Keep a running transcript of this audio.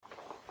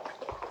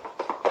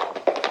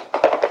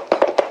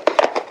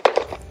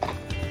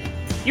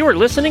You are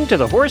listening to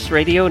the Horse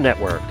Radio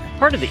Network,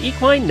 part of the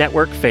Equine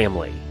Network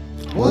family.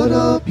 What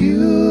a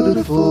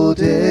beautiful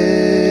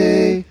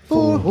day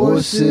for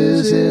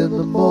horses in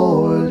the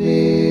morning.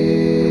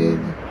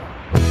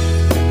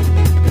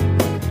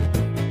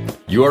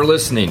 You are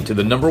listening to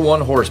the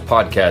 #1 horse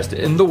podcast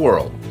in the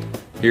world.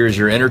 Here is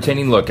your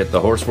entertaining look at the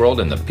horse world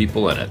and the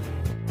people in it.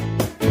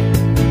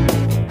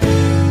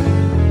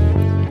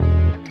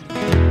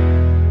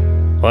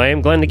 I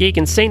am Glenn the Geek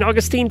in St.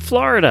 Augustine,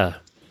 Florida.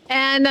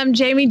 And I'm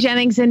Jamie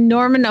Jennings in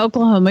Norman,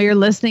 Oklahoma. You're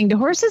listening to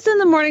Horses in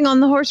the Morning on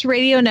the Horse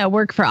Radio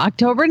Network for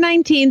October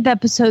 19th,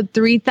 episode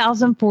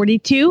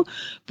 3042,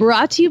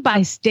 brought to you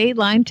by State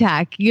Line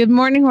Tack. Good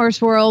morning,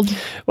 Horse World.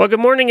 Well, good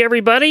morning,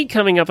 everybody.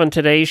 Coming up on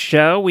today's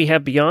show, we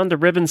have Beyond the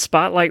Ribbon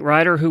Spotlight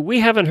rider who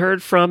we haven't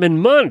heard from in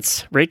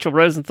months. Rachael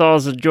Rosenthal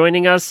is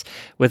joining us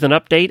with an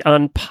update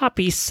on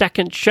Poppy's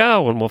second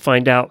show, and we'll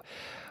find out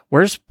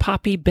where's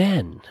Poppy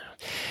been.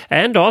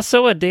 And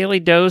also a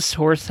daily dose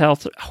horse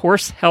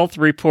health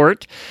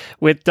report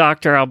with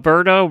Dr.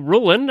 Alberto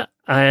Rulin,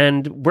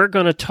 and we're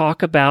going to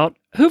talk about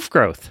hoof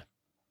growth.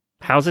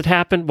 How's it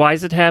happen? Why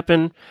does it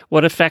happen?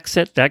 What affects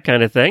it? That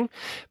kind of thing.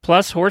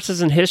 Plus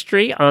horses in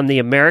history on the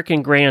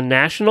American Grand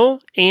National,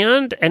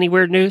 and any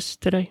weird news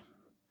today?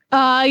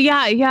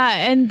 Yeah.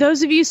 And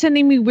those of you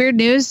sending me weird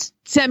news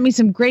sent me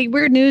some great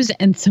weird news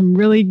and some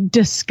really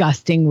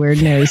disgusting weird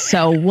news.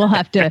 So we'll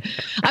have to,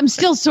 I'm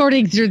still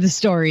sorting through the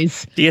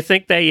stories. Do you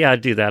think they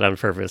do that on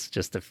purpose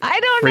just to I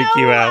don't freak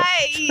know, you out?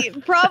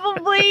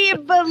 Probably,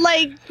 but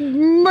like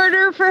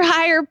murder for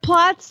hire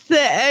plots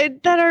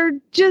that are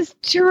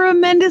just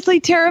tremendously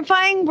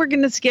terrifying. We're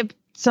going to skip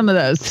some of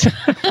those.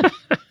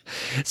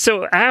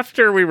 So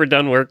after we were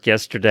done work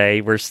yesterday,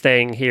 we're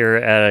staying here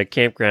at a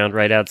campground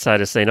right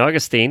outside of St.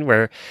 Augustine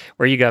where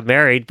you got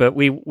married, but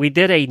we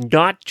did a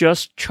Not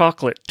Just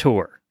Chocolate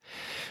tour.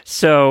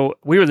 So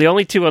we were the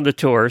only two on the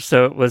tour,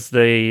 so it was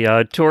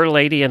the tour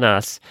lady and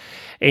us,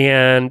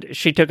 and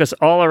she took us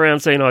all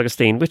around St.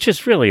 Augustine, which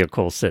is really a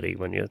cool city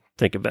when you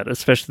think about it,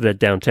 especially the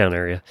downtown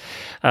area.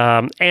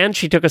 And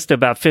she took us to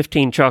about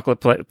 15 chocolate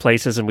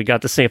places, and we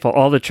got to sample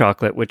all the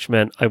chocolate, which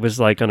meant I was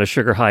like on a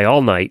sugar high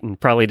all night and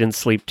probably didn't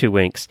sleep 2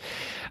 winks.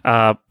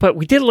 But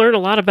we did learn a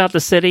lot about the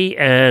city,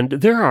 and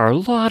there are a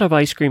lot of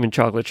ice cream and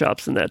chocolate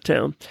shops in that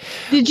town.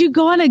 Did you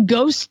go on a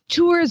ghost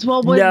tour as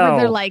well? No. Were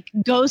there like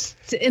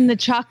ghosts in the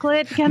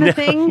chocolate kind of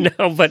thing?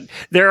 No, but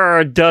there are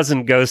a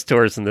dozen ghost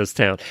tours in this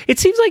town. It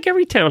seems like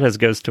every town has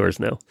ghost tours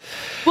now.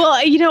 Well,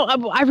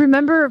 I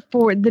remember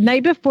for the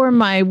night before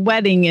my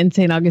wedding in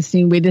St.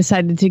 Augustine, we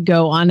decided to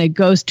go on a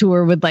ghost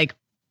tour with like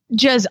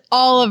just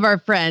all of our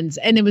friends.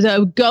 And it was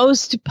a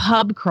ghost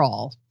pub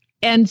crawl.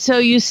 And so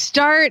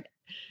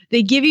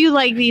they give you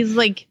like these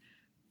like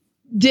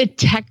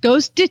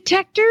ghost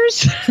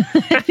detectors.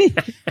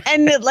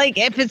 And like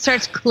if it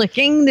starts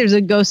clicking, there's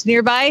a ghost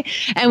nearby.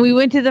 And we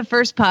went to the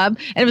first pub,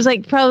 and it was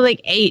like probably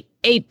like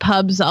eight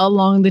pubs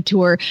along the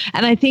tour.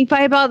 And I think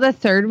by about the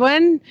third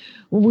one,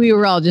 we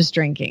were all just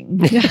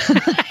drinking.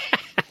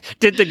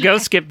 Did the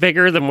ghosts get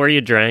bigger the more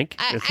you drank?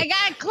 I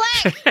got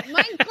clicked.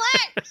 Mine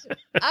clicked.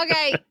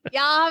 Okay,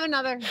 y'all have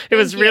another. It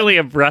was really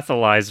a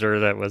breathalyzer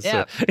that was.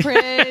 Yeah,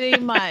 pretty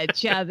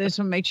much. Yeah, this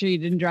one. Make sure you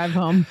didn't drive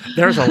home.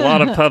 There's a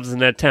lot of pubs in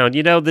that town.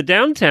 You know, the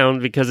downtown,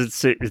 because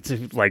it's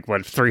like,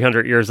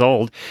 300 years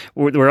old,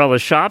 where all the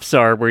shops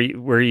are,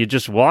 where you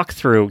just walk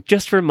through,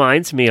 just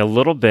reminds me a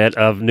little bit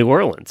of New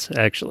Orleans,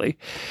 actually.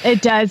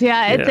 It does,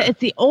 yeah. It's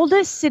the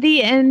oldest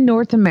city in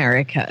North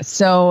America,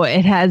 so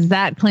it has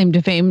that claim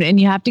to fame. And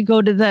you have to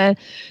go to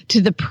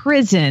the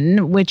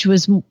prison, which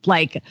was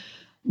like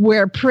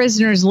where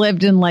prisoners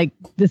lived in like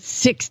the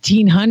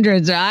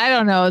 1600s, or I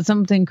don't know,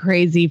 something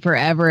crazy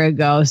forever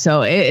ago.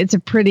 So it's a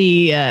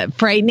pretty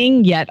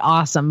frightening yet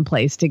awesome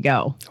place to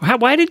go.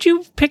 Why did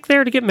you pick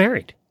there to get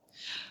married?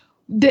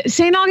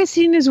 St.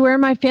 Augustine is where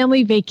my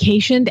family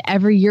vacationed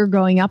every year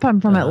growing up.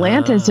 I'm from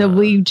Atlanta, so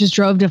we just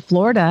drove to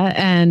Florida,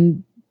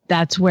 and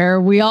that's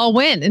where we all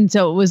went. And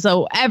so it was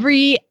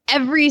every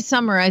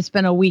summer I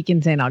spent a week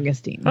in St.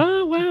 Augustine.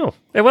 Oh, wow.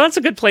 Well, that's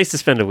a good place to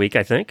spend a week,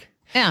 I think.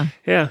 Yeah.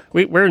 Yeah.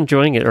 We're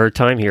enjoying our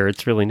time here.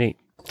 It's really neat.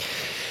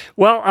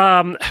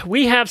 Well,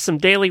 we have some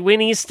daily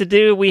winnies to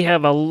do. We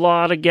have a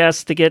lot of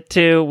guests to get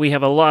to. We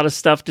have a lot of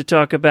stuff to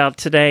talk about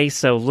today.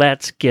 So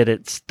let's get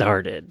it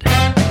started.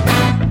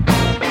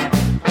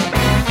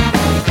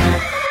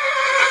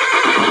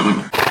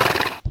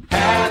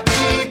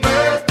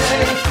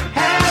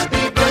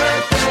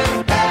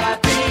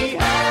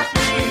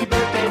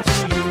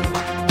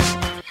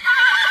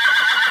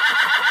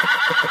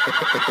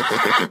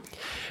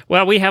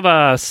 Well, we have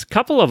a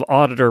couple of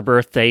auditor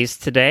birthdays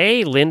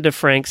today. Linda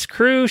Frank's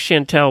crew,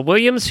 Chantel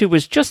Williams, who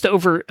was just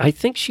over, I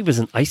think she was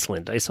in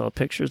Iceland. I saw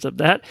pictures of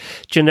that.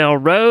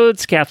 Janelle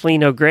Rhodes,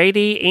 Kathleen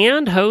O'Grady,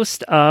 and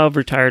host of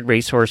Retired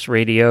Racehorse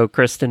Radio,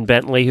 Kristen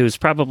Bentley, who's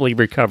probably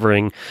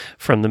recovering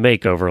from the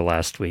makeover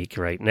last week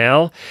right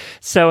now.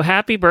 So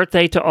happy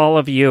birthday to all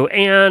of you,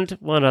 and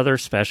one other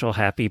special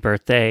happy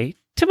birthday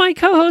to my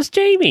co-host,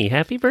 Jamie.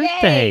 Happy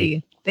birthday.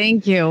 Yay.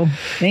 Thank you.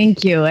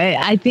 Thank you.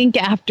 I think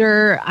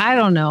after, I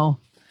don't know,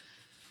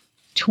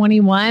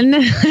 21.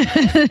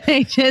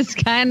 They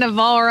just kind of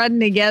all run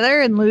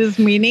together and lose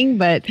meaning.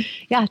 But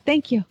yeah,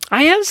 thank you.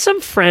 I have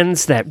some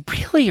friends that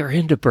really are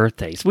into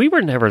birthdays. We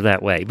were never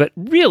that way, but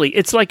really,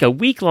 it's like a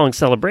week-long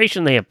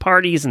celebration. They have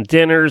parties and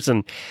dinners,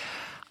 and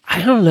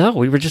I don't know.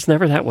 We were just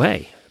never that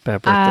way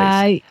about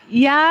birthdays.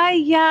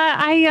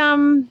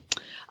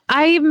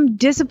 I'm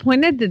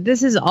disappointed that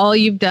this is all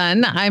you've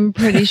done. I'm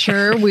pretty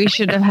sure we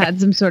should have had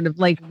some sort of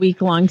like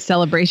week-long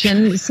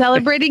celebration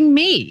celebrating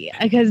me,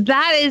 because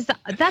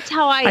that's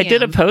how I am. I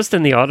did a post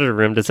in the auditor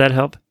room. Does that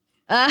help?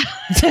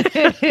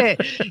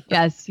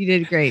 Yes, you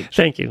did great.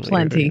 Thank you.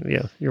 Plenty.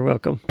 Yeah, you're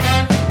welcome.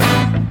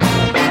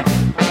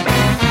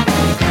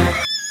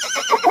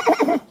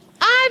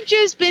 I've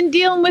just been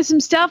dealing with some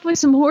stuff with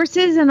some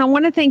horses, and I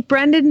want to thank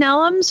Brendan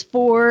Nellums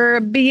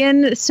for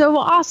being so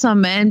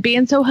awesome and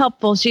being so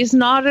helpful. She's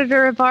an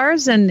auditor of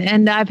ours,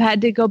 and I've had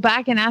to go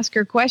back and ask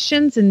her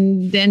questions,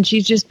 and then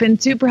she's just been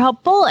super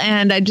helpful,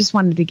 and I just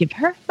wanted to give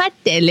her my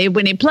daily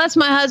Winnie. Plus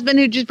my husband,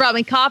 who just brought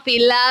me coffee.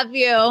 Love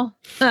you.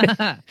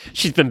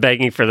 She's been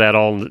begging for that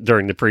all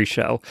during the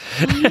pre-show.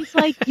 He's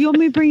like, you want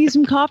me to bring you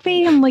some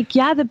coffee? I'm like,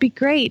 yeah, that'd be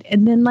great.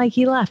 And then like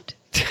he left.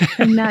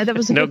 And that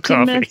was No 15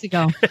 coffee. minutes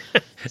ago.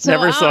 So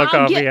Never saw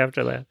coffee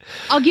after that.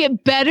 I'll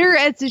get better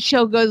as the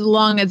show goes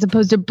along, as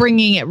opposed to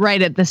bringing it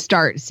right at the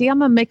start. See, I'm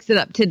going to mix it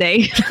up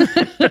today.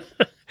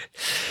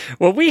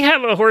 Well, we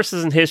have a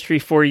Horses in History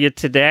for you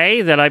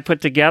today that I put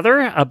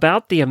together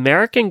about the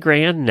American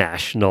Grand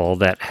National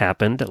that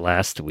happened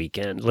last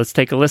weekend. Let's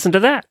take a listen to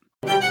that.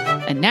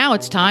 And now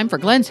it's time for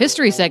Glenn's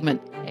History segment,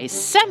 a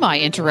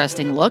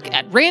semi-interesting look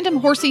at random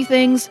horsey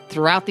things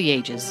throughout the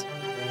ages.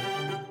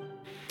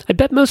 I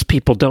bet most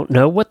people don't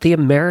know what the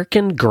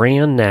American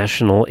Grand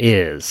National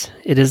is.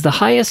 It is the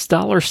highest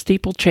dollar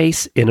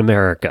steeplechase in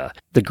America.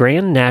 The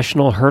Grand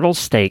National Hurdle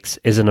Stakes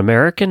is an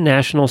American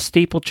National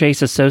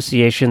Steeplechase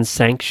Association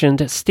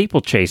sanctioned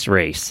steeplechase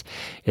race.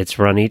 It's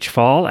run each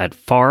fall at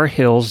Far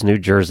Hills, New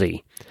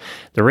Jersey.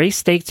 The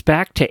race dates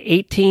back to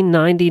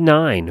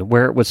 1899,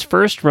 where it was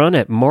first run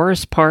at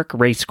Morris Park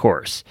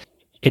Racecourse.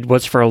 It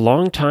was for a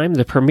long time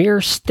the premier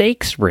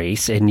stakes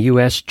race in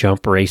U.S.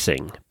 jump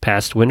racing.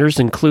 Past winners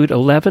include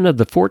 11 of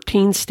the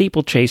 14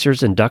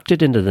 steeplechasers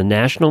inducted into the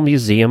National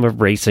Museum of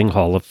Racing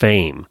Hall of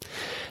Fame.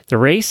 The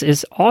race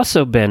has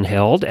also been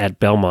held at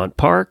Belmont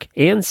Park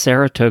and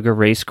Saratoga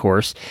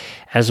Racecourse,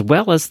 as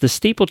well as the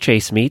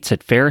steeplechase meets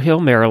at Fair Hill,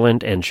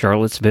 Maryland, and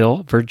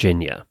Charlottesville,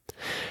 Virginia.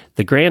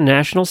 The Grand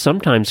National,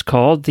 sometimes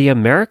called the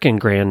American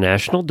Grand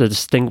National to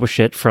distinguish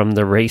it from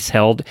the race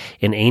held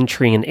in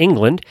Aintree in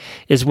England,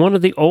 is one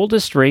of the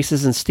oldest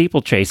races in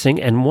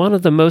steeplechasing and one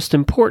of the most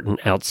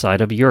important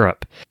outside of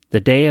Europe. The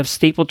day of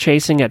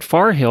steeplechasing at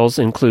Far Hills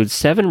includes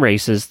 7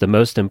 races, the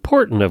most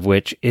important of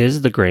which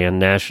is the Grand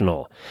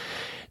National.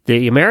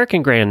 The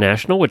American Grand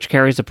National, which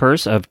carries a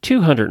purse of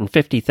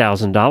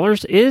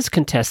 $250,000, is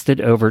contested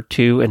over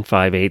 2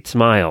 5/8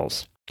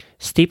 miles.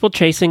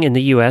 Steeplechasing in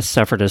the U.S.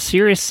 suffered a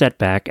serious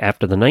setback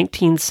after the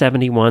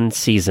 1971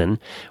 season,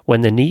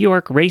 when the New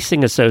York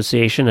Racing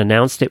Association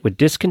announced it would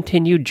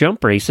discontinue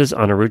jump races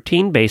on a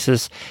routine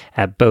basis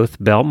at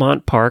both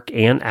Belmont Park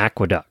and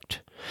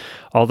Aqueduct.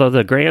 Although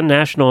the Grand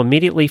National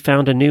immediately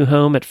found a new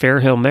home at Fair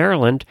Hill,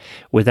 Maryland,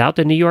 without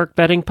the New York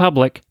betting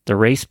public, the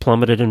race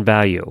plummeted in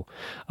value.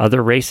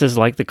 Other races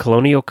like the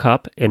Colonial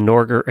Cup,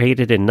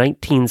 inaugurated in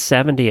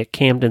 1970 at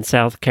Camden,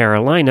 South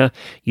Carolina,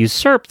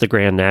 usurped the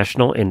Grand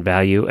National in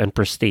value and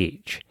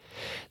prestige.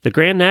 The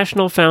Grand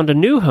National found a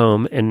new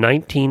home in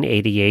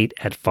 1988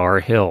 at Far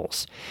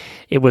Hills.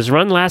 It was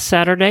run last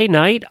Saturday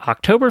night,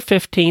 October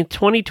 15,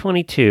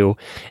 2022,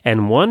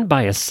 and won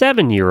by a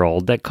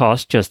 7-year-old that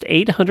cost just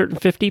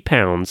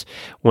 £850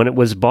 when it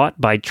was bought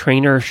by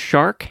trainer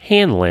Shark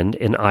Hanlon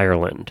in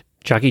Ireland.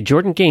 Jockey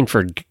Jordan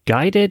Gainford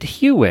guided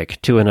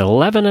Hewick to an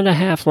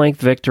 11.5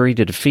 length victory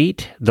to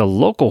defeat the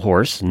local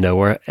horse,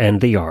 Noah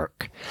and the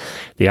Ark.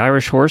 The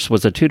Irish horse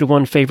was a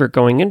 2-1 favorite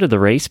going into the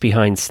race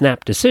behind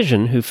Snap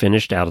Decision, who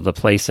finished out of the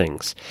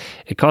placings.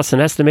 It cost an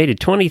estimated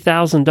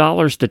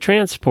 $20,000 to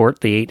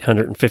transport the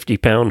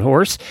 850-pound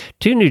horse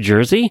to New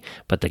Jersey,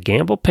 but the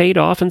gamble paid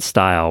off in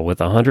style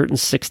with a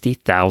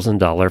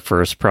 $160,000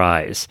 first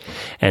prize.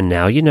 And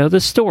now you know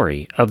the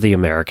story of the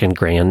American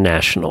Grand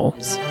National.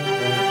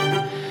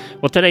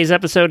 Well, today's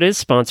episode is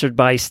sponsored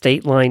by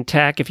State Line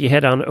Tack. If you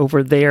head on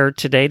over there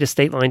today to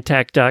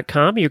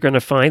statelinetack.com, you're going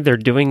to find they're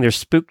doing their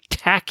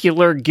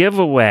spooktacular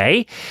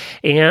giveaway.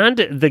 And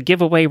the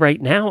giveaway right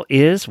now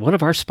is one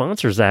of our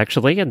sponsors,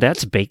 actually, and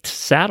that's Baked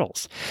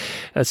Saddles.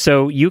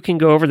 So you can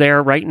go over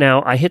there right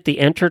now. I hit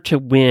the enter to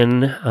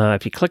win.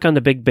 If you click on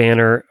the big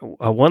banner,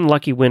 one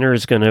lucky winner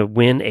is going to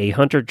win a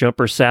Hunter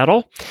Jumper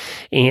saddle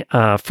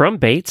from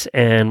Bates.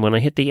 And when I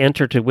hit the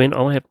enter to win,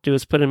 all I have to do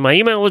is put in my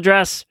email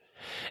address,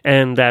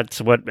 And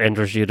that's what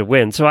enters you to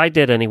win. So I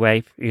did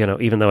anyway,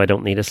 even though I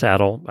don't need a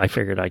saddle, I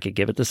figured I could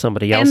give it to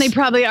somebody else. And they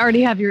probably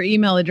already have your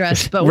email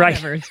address, but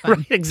whatever, it's fine.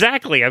 Right,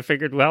 exactly. I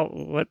figured, well,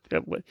 what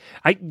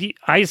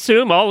I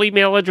assume all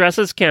email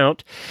addresses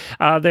count.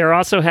 They're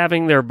also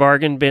having their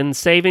bargain bin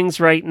savings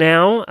right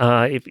now.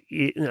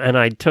 And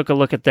I took a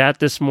look at that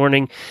this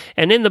morning.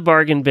 And in the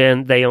bargain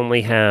bin, they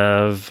only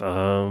have,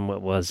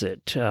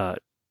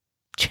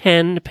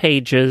 10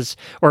 pages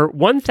or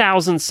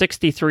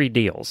 1,063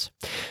 deals.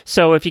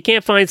 So if you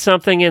can't find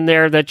something in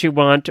there that you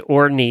want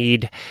or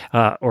need,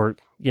 or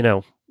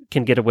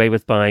can get away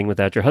with buying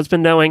without your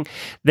husband knowing,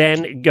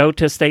 then go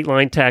to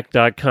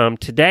statelinetack.com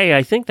today.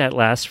 I think that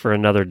lasts for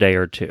another day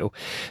or two.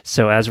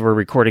 So as we're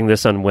recording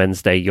this on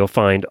Wednesday, you'll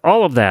find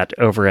all of that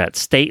over at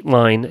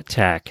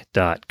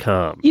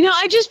statelinetack.com.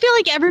 I just feel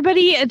like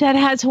everybody that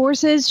has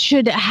horses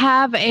should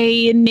have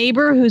a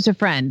neighbor who's a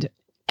friend.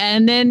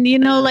 And then,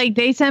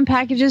 they send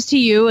packages to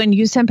you and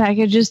you send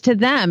packages to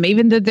them,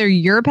 even though they're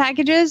your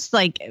packages.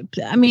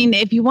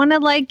 If you want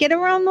to get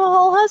around the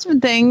whole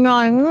husband thing,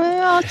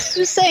 it's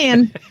just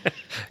saying.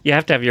 You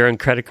have to have your own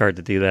credit card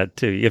to do that,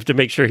 too. You have to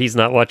make sure he's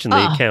not watching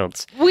the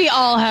accounts. We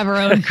all have our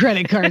own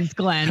credit cards,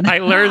 Glenn. I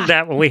learned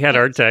that when we had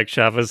our tack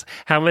shop, is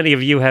how many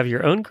of you have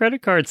your own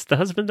credit cards the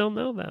husband don't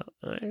know about.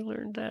 I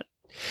learned that.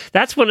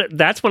 That's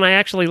when I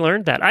actually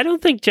learned that. I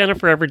don't think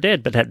Jennifer ever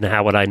did, but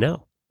how would I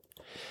know?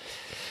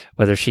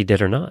 Whether she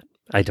did or not,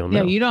 I don't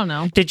know. Yeah, you don't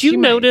know. Did you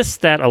notice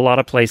that a lot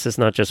of places,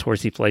 not just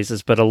horsey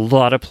places, but a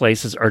lot of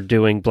places are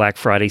doing Black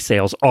Friday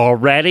sales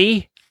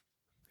already?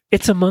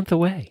 It's a month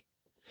away.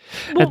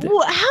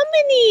 Well, how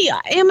many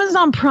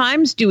Amazon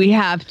Primes do we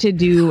have to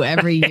do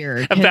every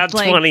year? About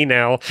 20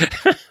 now.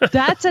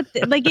 That's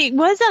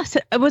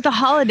it was a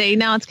holiday.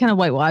 Now it's kind of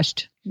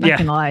whitewashed. Not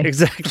gonna lie.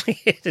 Exactly.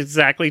 It's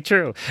exactly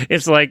true.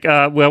 It's like,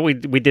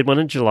 we did one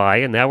in July,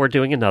 and now we're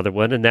doing another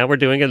one, and now we're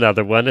doing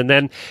another one, and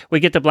then we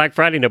get to Black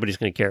Friday, nobody's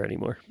going to care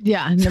anymore.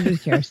 Yeah, nobody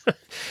cares.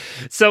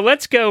 So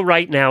let's go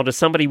right now to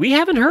somebody we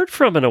haven't heard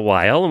from in a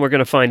while, and we're going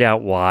to find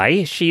out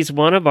why. She's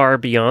one of our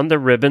Beyond the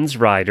Ribbons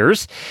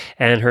riders,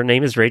 and her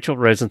name is Rachael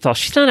Rosenthal.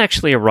 She's not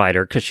actually a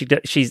rider because she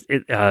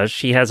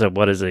has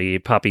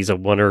Poppy's a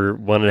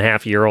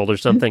 1.5-year-old or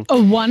something. A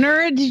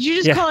oneer? Did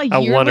you just call a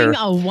yearling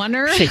a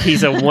oneer?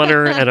 He's a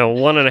oneer. And a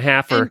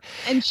 1.5-er.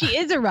 And she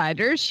is a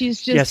rider.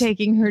 She's just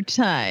taking her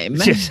time.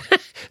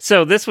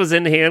 So this was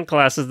in-hand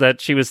classes that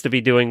she was to be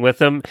doing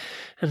with him.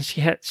 And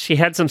she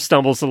had some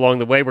stumbles along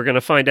the way. We're going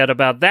to find out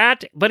about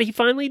that. But he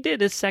finally did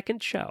his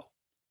second show.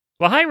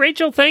 Well, hi,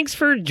 Rachael. Thanks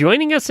for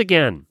joining us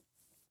again.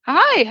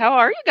 Hi, how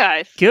are you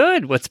guys?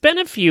 Good. Well, it's been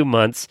a few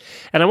months,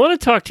 and I want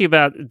to talk to you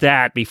about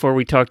that before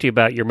we talk to you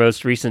about your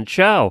most recent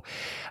show.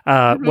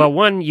 Well,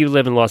 one, you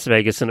live in Las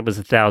Vegas, and it was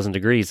 1,000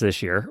 degrees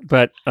this year,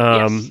 but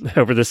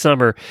over the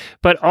summer.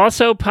 But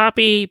also,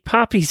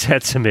 Poppy's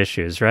had some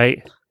issues,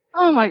 right?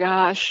 Oh my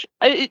gosh.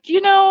 I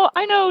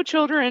know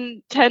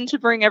children tend to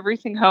bring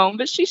everything home,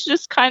 but she's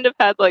just kind of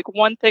had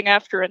one thing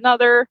after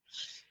another.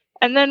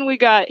 And then we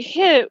got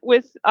hit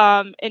with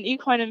an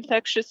equine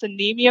infectious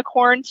anemia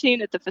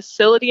quarantine at the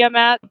facility I'm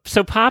at.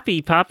 So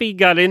Poppy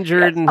got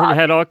injured and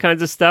had all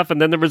kinds of stuff, and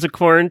then there was a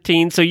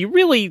quarantine. So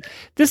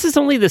this is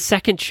only the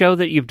second show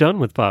that you've done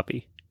with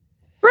Poppy.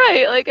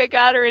 Right. I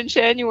got her in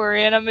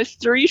January, and I missed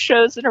 3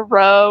 shows in a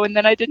row, and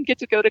then I didn't get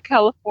to go to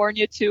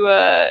California to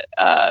a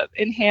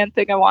in-hand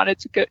thing I wanted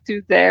to go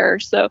to there.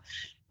 So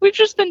we've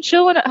just been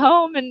chilling at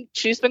home, and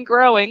she's been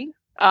growing.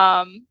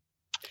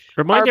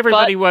 Remind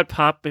everybody what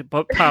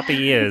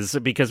Poppy is,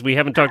 because we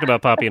haven't talked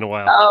about Poppy in a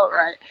while. Oh,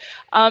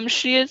 right.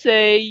 She is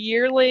a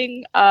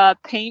yearling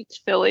paint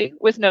filly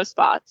with no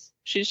spots.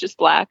 She's just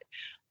black.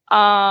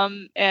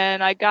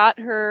 And I got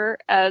her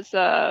as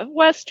a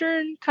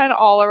Western kind of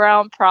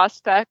all-around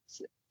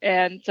prospect,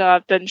 and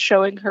I've been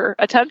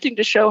attempting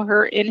to show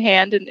her in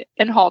hand and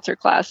in halter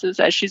classes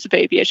as she's a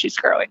baby, as she's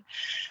growing.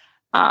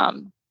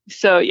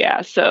 So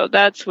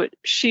that's what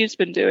she's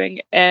been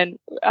doing. And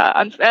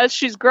as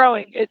she's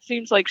growing, it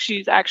seems like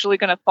she's actually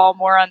going to fall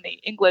more on the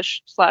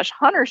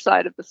English/hunter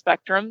side of the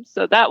spectrum.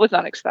 So that was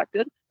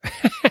unexpected.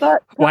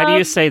 But why do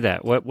you say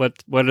that?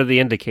 What are the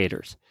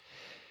indicators?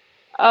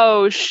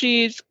 Oh,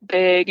 she's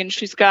big, and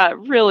she's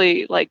got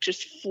really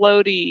just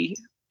floaty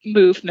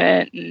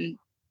movement, and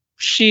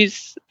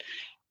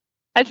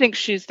I think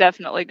she's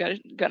definitely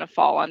gonna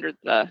fall under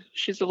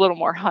she's a little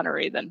more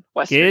huntery than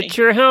Western. Get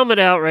your helmet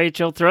out,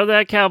 Rachael. Throw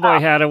that cowboy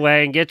hat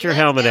away and get your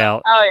helmet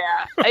out. Oh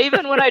yeah.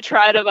 Even when I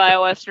tried to buy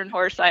a Western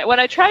horse, when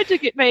I tried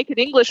to make an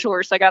English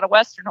horse, I got a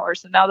Western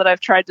horse, and now that I've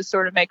tried to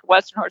sort of make a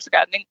Western horse, I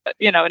got an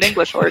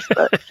English horse,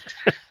 but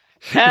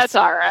that's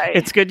all right.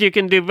 It's good you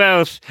can do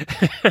both.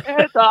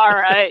 It's all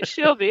right.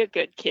 She'll be a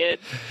good kid.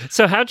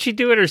 So how'd she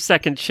do at her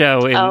second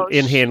show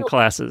in hand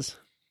classes?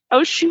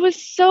 Oh, she was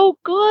so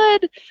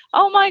good.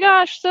 Oh my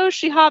gosh. So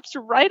she hops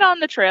right on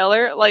the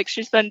trailer like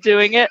she's been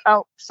doing it.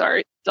 Oh,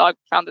 sorry. Dog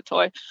found the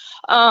toy.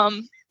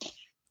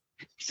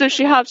 So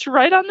she hops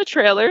right on the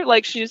trailer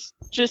like she's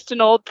just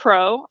an old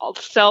pro, all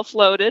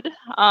self-loaded.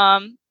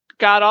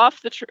 got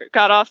off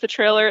the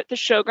trailer at the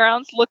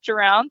showgrounds, looked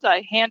around.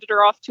 I handed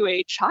her off to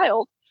a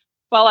child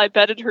while I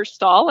bedded her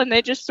stall, and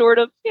they just sort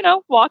of,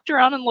 walked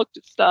around and looked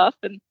at stuff.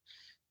 And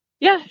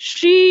yeah,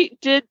 she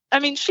did. I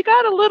mean, she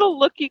got a little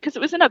looky because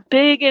it was in a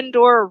big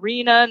indoor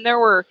arena, and there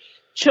were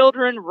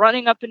children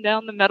running up and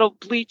down the metal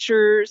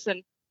bleachers,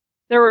 and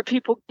there were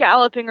people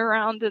galloping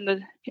around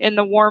in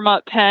the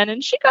warm-up pen,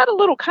 and she got a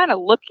little kind of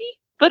looky.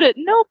 But at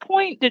no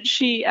point did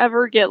she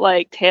ever get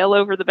like tail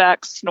over the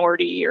back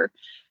snorty or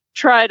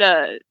try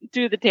to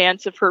do the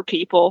dance of her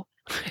people.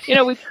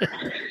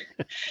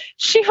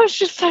 She was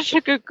just such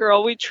a good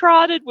girl. We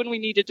trotted when we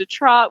needed to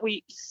trot.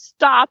 We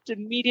stopped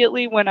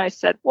immediately when I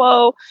said,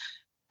 whoa.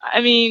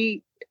 I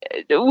mean,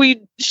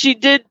 she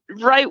did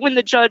right when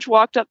the judge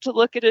walked up to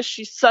look at us.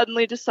 She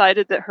suddenly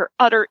decided that her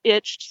udder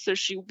itched. So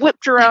she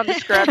whipped around to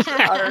scratch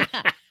her udder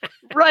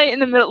right in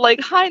the middle, like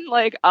hind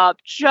leg up,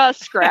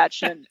 just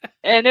scratching.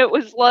 And it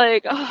was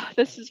like, oh,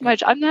 this is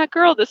I'm that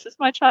girl. This is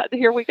my child.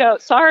 Here we go.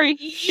 Sorry.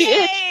 She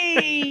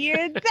itched.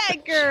 You're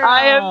that girl.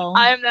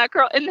 I am that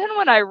girl. And then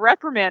when I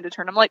reprimanded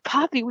her, and I'm like,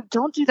 Poppy, we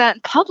don't do that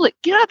in public.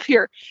 Get up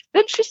here.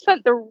 Then she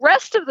spent the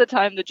rest of the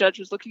time the judge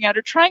was looking at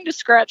her trying to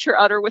scratch her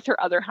udder with her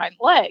other hind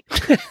leg.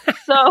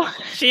 So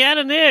she had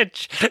an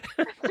itch.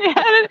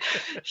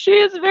 She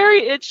is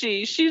very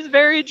itchy. She's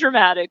very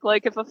dramatic.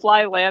 Like if a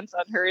fly lands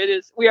on her,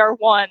 we are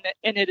one,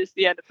 and it is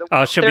the end of the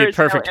world. Oh, she'll be a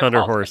perfect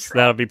hunter horse.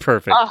 That'll be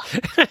perfect.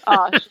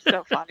 She's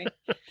so funny.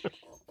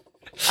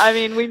 I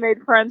mean, we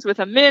made friends with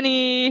a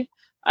mini.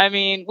 I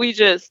mean,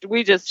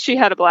 she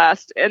had a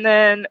blast. And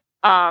then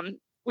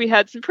we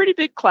had some pretty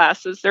big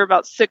classes. There were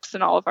about 6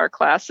 in all of our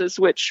classes,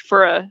 which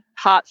for a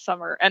hot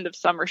summer, end of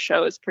summer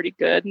show is pretty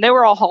good. And they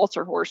were all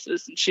halter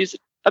horses, and she's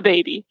a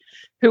baby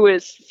who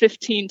is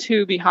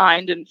 15-2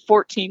 behind and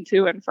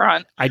 14-2 in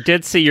front. I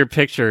did see your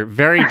picture.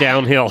 Very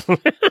downhill.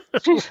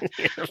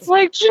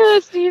 Like,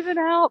 just even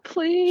out,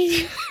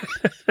 please.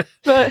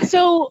 But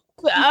so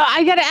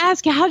I got to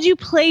ask, how'd you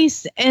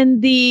place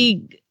in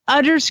the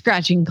udder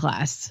scratching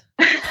class?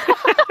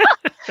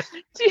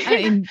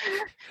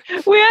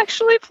 We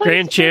actually placed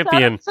grand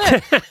champion.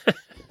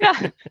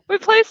 Yeah, we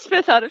placed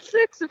 5th out of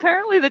 6.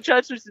 Apparently, the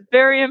judge was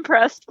very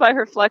impressed by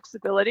her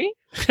flexibility.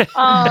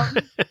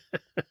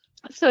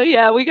 So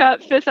yeah, we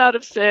got 5th out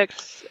of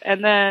 6,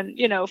 and then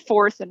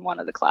 4th in one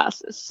of the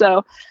classes.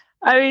 So,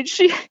 I mean,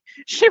 she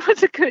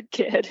was a good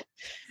kid,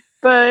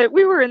 but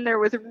we were in there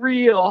with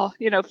real,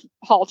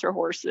 halter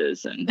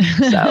horses, and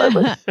so it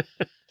was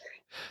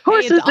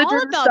horses that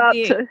didn't stop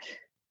to.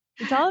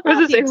 It's all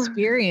about the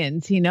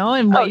experience,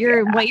 and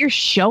what you're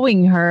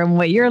showing her and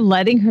what you're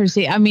letting her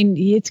see. I mean,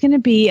 it's going to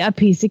be a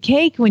piece of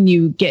cake when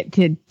you get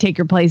to take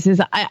her places.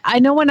 I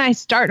know when I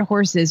start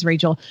horses,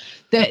 Rachel,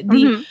 that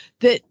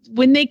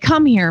when they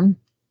come here,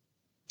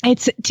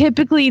 it's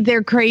typically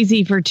they're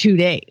crazy for 2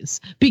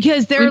 days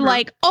because they're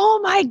like, oh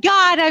my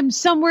God, I'm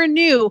somewhere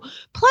new.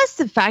 Plus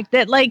the fact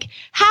that like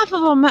half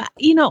of them,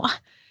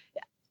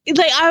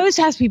 like I always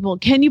ask people,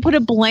 can you put a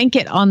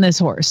blanket on this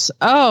horse?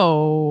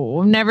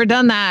 Oh, I've never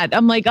done that.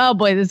 I'm like, oh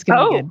boy, this is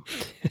gonna be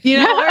good.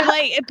 Or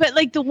like, but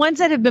like the ones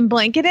that have been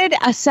blanketed,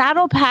 a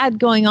saddle pad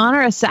going on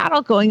or a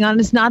saddle going on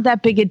is not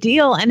that big a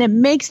deal, and it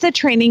makes the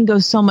training go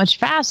so much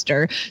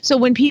faster. So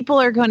when people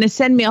are going to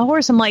send me a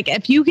horse, I'm like,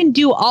 if you can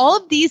do all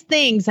of these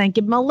things, I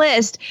give them a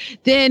list,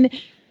 then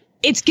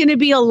it's going to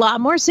be a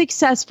lot more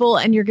successful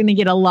and you're going to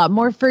get a lot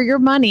more for your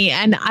money.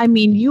 And I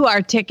mean, you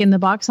are ticking the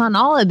box on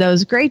all of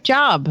those. Great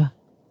job.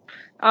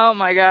 Oh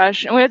my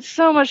gosh. And we had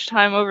so much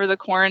time over the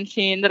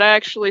quarantine that I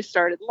actually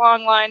started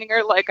long lining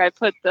her. Like I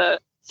put the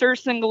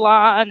surcingle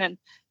on and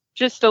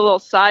just a little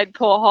side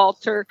pull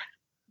halter.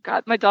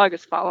 God, my dog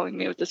is following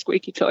me with the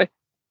squeaky toy.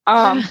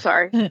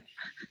 Sorry.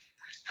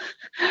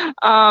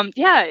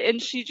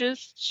 And she's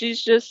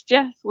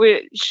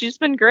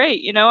been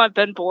great. I've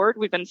been bored.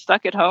 We've been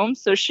stuck at home.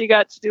 So she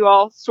got to do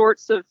all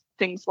sorts of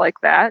things like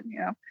that,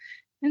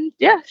 And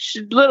yeah,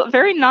 she's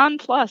very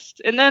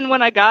nonplussed. And then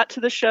when I got to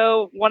the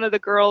show, one of the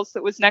girls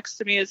that was next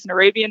to me is an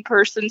Arabian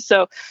person.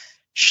 So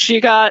she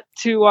got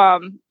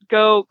to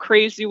go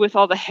crazy with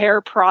all the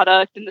hair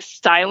product and the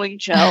styling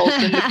gels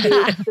and the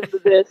boots and the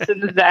this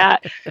and the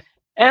that.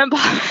 And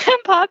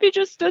Poppy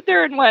just stood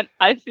there and went,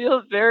 I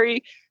feel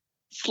very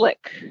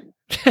slick.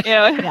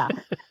 Yeah.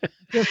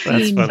 That's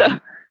funny. So,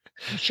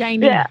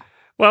 shiny. Yeah.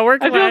 Well, I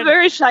feel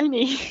very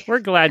shiny. We're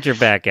glad you're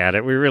back at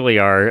it. We really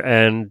are.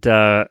 And,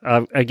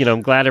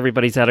 I'm glad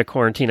everybody's out of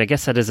quarantine. I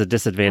guess that is a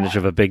disadvantage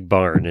of a big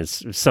barn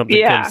is if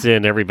something comes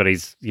in,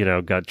 everybody's,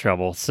 got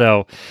trouble.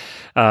 So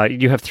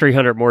you have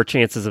 300 more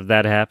chances of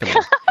that happening.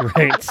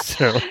 Right.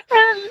 So.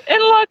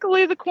 And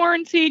luckily the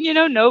quarantine,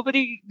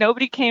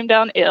 nobody came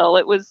down ill.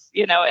 It was,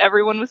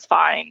 everyone was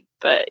fine.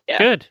 But yeah.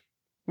 Good.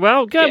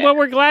 Well, good. Yeah. Well,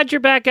 we're glad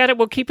you're back at it.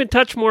 We'll keep in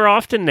touch more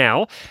often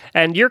now.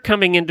 And you're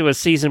coming into a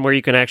season where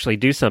you can actually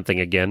do something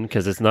again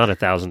because it's not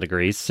 1,000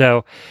 degrees.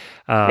 So,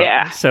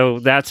 so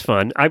that's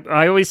fun.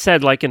 I always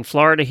said, like in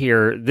Florida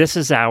here, this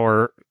is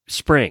our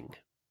spring.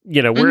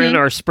 We're in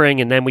our spring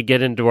and then we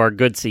get into our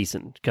good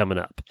season coming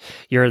up.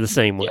 You're the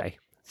same way.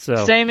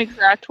 So same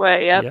exact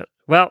way. Yep. Yeah.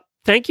 Well,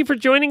 thank you for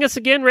joining us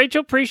again,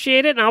 Rachel.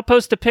 Appreciate it. And I'll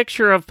post a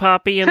picture of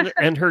Poppy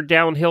and her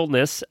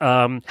downhillness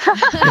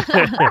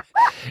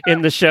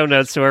in the show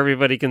notes so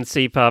everybody can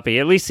see Poppy.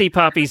 At least see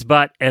Poppy's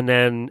butt and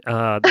then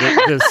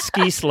the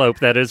ski slope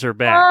that is her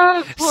back.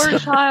 Oh, poor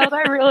child.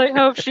 I really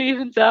hope she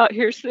evens out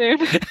here soon.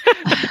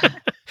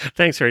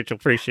 Thanks, Rachel.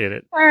 Appreciate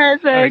it. All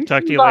right, thanks. All right,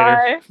 talk to you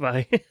later.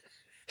 Bye.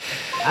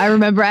 I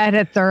remember I had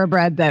a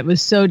thoroughbred that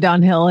was so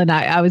downhill, and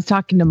I was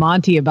talking to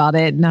Monty about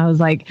it, and I was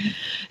like,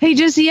 hey,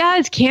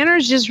 his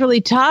canter's just really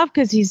tough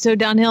because he's so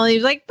downhill. And he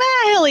was like,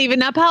 he'll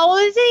even up. How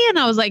old is he? And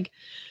I was like,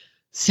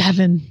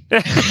 7.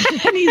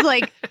 And he's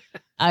like,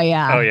 oh,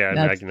 yeah.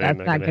 That's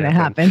not going to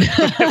happen.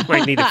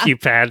 Might need a few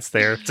pads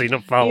there so you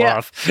don't fall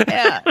off.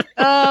 Yeah.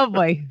 Oh,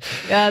 boy.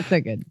 That's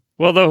so good.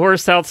 Well, the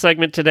Horse Health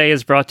segment today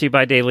is brought to you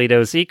by Daily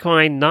Dose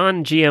Equine,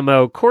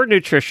 non-GMO core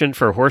nutrition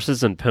for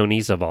horses and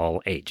ponies of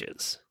all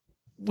ages.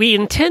 We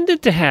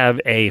intended to have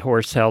a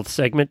horse health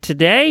segment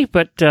today,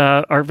 but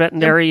our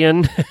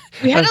veterinarian...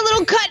 We had a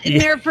little cut in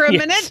there for a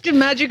minute, the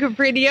magic of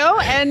radio,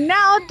 and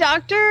now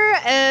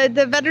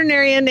the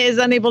veterinarian is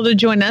unable to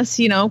join us,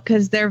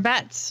 because they're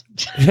vets.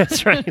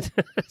 That's right.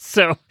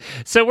 So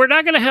we're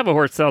not going to have a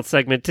horse health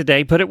segment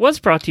today, but it was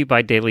brought to you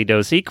by Daily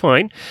Dose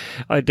Equine.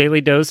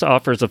 Daily Dose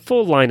offers a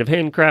full line of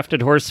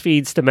handcrafted horse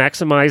feeds to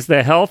maximize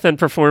the health and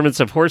performance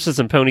of horses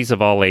and ponies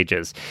of all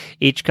ages.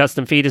 Each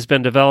custom feed has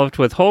been developed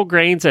with whole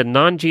grains and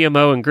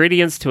non-GMO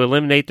ingredients to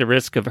eliminate the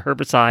risk of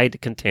herbicide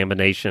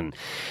contamination.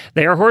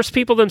 They are horse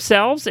people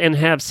themselves and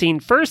have seen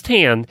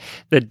firsthand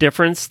the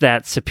difference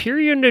that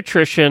superior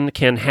nutrition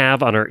can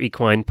have on our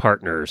equine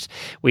partners.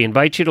 We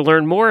invite you to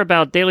learn more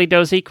about Daily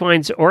Dose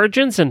Equine's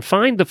origins and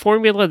find the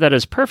formula that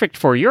is perfect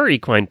for your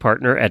equine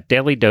partner at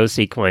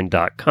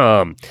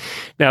dailydoseequine.com.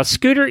 Now,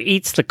 Scooter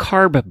eats the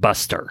Carb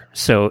Buster.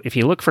 So if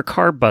you look for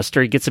Carb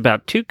Buster, he gets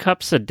about 2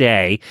 cups a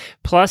day,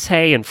 plus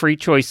hay and free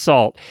choice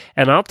salt.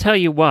 And I'll tell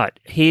you what,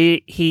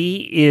 he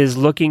is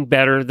looking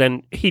better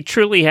than he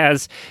truly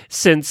has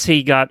since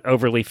he got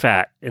overly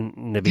fat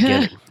in the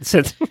beginning.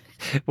 Since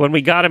when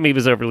we got him, he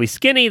was overly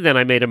skinny. Then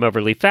I made him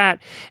overly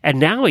fat. And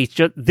now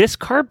this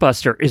Carb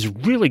Buster is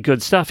really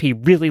good stuff. He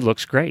really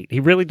looks great. He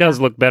really does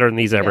look better than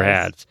he's ever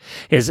had.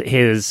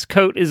 His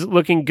coat is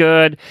looking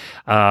good.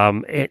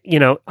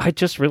 I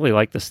just really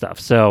like the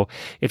stuff. So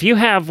if you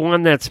have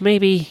one that's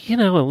maybe, a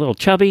little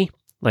chubby,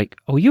 like,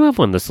 oh, you have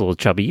one that's a little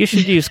chubby, you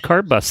should use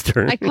Carb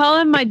Buster. I call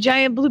him my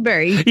giant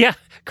blueberry. Yeah,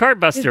 Carb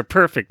Buster,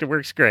 perfect. It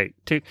works great.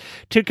 Two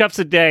cups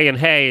a day and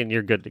hay, and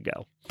you're good to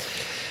go.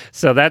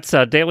 So that's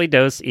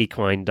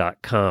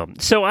dailydoseequine.com.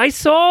 So I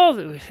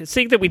saw,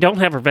 seeing that we don't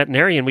have a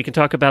veterinarian, we can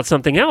talk about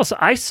something else.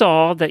 I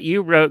saw that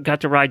you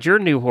got to ride your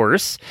new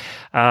horse,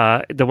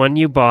 the one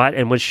you bought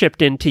and was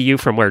shipped into you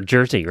from where,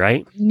 Jersey,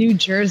 right? New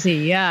Jersey,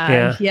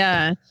 yeah.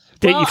 You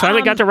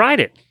finally got to ride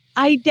it.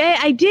 I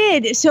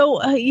did. So,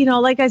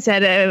 like I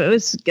said, it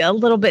was a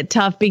little bit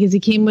tough because he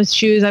came with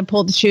shoes. I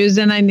pulled the shoes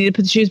and I needed to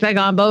put the shoes back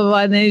on, blah, blah,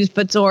 blah. And then he was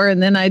footsore.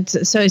 And then I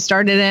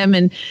started him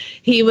and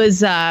he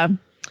was, I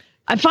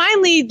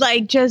finally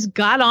just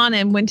got on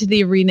and went to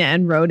the arena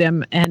and rode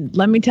him. And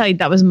let me tell you,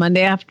 that was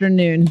Monday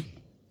afternoon.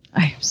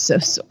 I'm so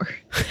sore.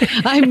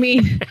 I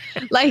mean,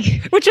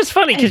 which is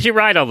funny because you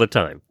ride all the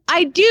time.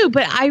 I do,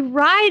 but I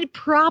ride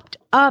propped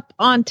up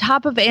on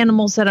top of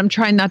animals that I'm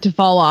trying not to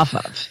fall off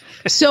of.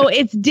 So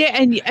it's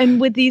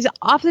and with these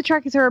off the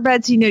track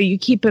thoroughbreds, you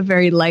keep a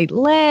very light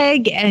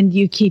leg and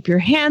you keep your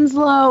hands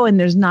low, and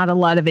there's not a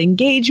lot of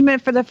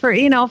engagement for the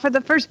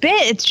first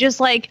bit. It's just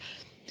like,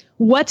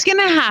 what's going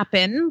to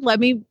happen? Let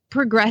me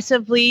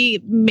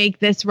progressively make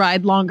this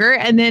ride longer.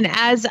 And then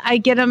as I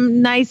get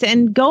them nice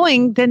and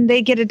going, then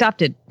they get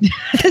adopted.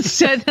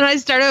 So then I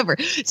start over.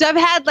 So I've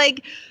had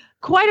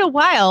quite a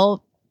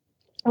while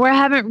where I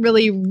haven't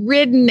really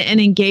ridden and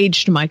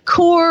engaged my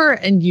core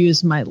and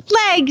used my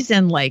legs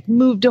and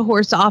moved a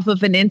horse off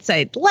of an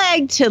inside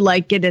leg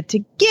to get it to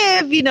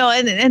give,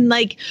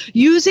 and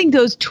using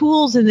those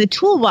tools in the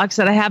toolbox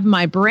that I have in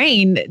my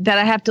brain that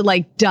I have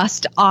to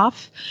dust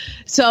off.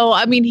 So,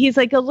 I mean, he's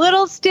a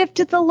little stiff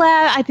to the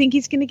left. I think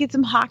he's going to get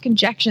some hock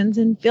injections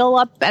and feel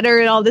up better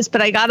and all this, but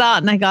I got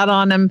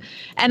on him.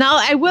 And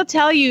I will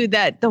tell you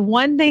that the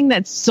one thing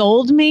that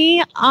sold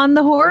me on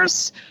the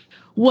horse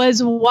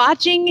was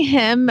watching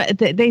him.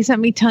 They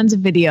sent me tons of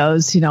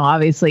videos,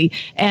 obviously,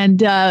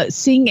 and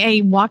seeing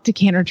a walk to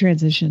canter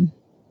transition.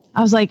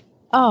 I was like,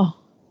 oh,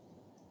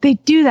 they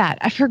do that.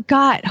 I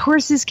forgot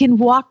horses can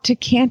walk to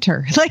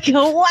canter.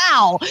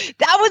 Wow,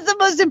 that was the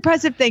most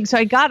impressive thing. So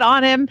I got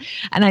on him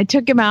and I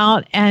took him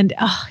out, and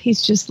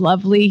he's just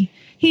lovely.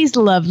 He's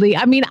lovely.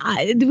 I mean,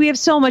 we have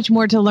so much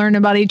more to learn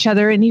about each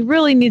other, and he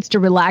really needs to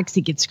relax.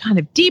 He gets kind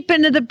of deep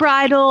into the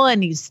bridle,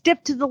 and he's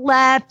stiff to the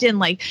left,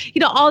 and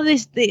all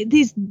these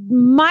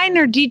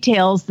minor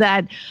details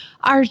that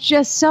are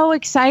just so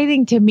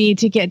exciting to me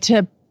to get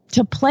to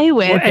play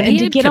with. Well, and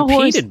to get a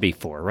horse. Competed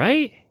before,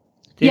 right?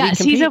 Yes,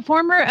 he's a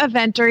former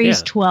eventer.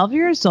 He's 12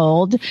 years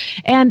old.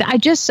 And I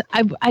just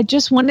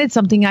wanted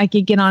something I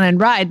could get on and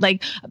ride.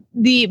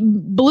 The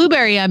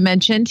blueberry I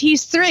mentioned,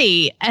 he's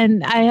 3.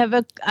 And I have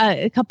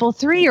a couple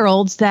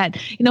 3-year-olds that,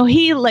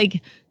 he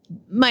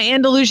my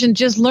Andalusian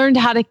just learned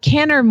how to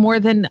canter more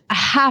than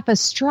half a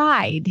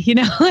stride,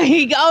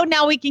 like, oh,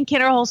 now we can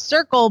canter a whole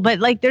circle, but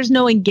like there's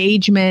no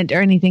engagement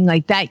or anything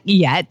like that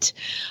yet.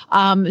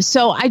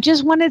 So I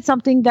just wanted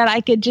something that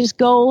I could just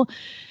go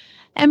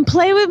and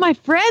play with my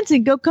friends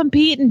and go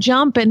compete and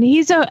jump. And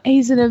he's an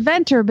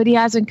eventer, but he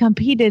hasn't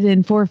competed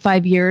in 4 or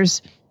 5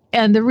 years.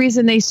 And the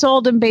reason they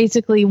sold him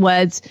basically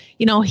was,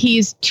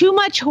 he's too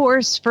much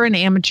horse for an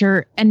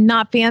amateur and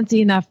not fancy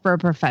enough for a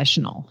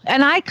professional.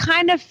 And I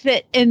kind of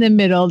fit in the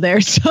middle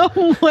there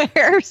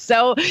somewhere.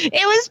 So it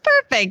was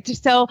perfect.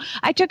 So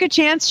I took a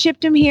chance,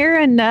 shipped him here,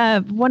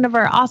 and one of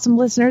our awesome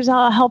listeners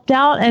helped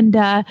out. And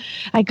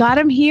I got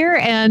him here,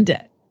 and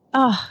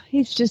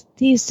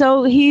he's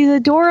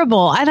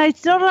adorable. And I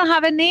still don't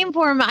have a name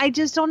for him. I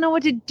just don't know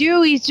what to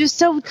do. He's just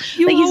so...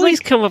 You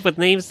always come up with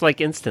names like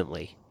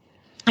instantly.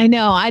 I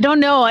know. I don't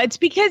know. It's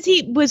because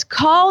he was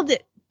called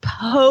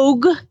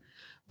Pogue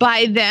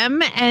by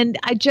them. And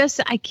I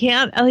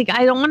can't,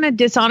 I don't want to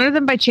dishonor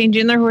them by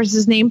changing their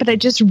horse's name, but I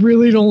just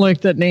really don't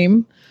like that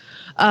name.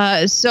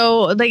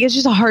 So it's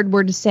just a hard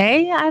word to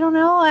say. I don't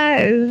know.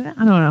 I don't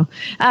know.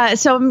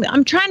 So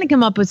I'm trying to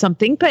come up with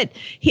something, but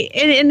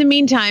in the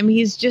meantime,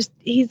 he's just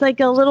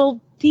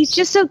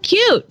so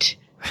cute.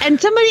 And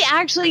somebody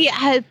actually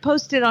had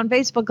posted on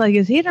Facebook, like,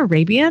 is he an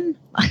Arabian?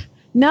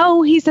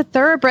 No, he's a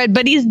thoroughbred,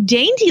 but he's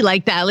dainty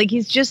like that. Like,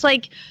 he's just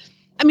like,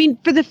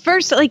 for the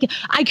first, I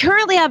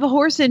currently have a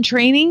horse in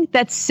training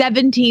that's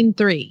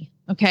 17.3.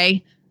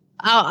 Okay.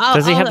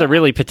 Does he have the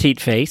really petite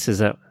face? Is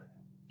that?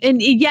 And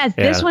yes,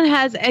 yeah. This one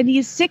has, and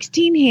he's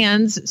 16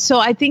 hands. So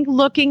I think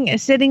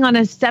sitting on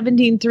a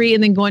 17.3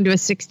 and then going to a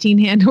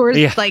 16-hand horse,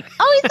 it's like,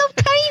 oh, he's so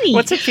tiny.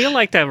 What's it feel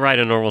like to ride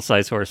a normal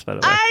size horse, by the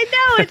way? I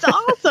know, it's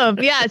awesome.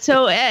 Yeah.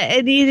 So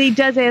and he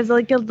has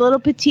like a little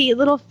petite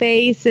little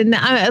face. And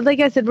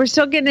like I said, we're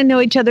still getting to know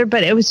each other,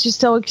 but it was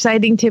just so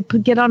exciting to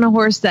get on a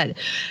horse that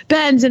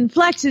bends and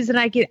flexes, and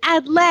I could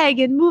add leg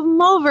and move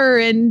him over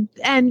and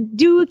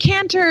do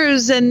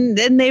canters. And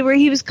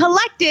he was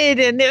collected,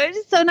 and it was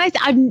just so nice.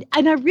 I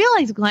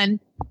realized, Glenn,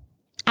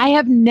 I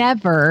have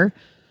never,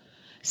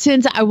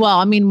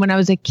 when I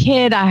was a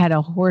kid, I had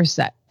a horse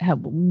that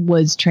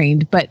was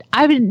trained, but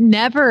I've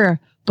never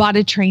bought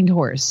a trained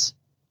horse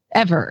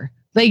ever.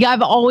 Like,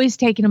 I've always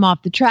taken him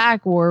off the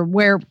track or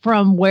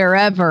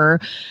wherever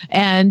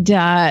and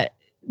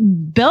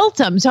built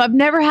them. So I've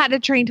never had a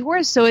trained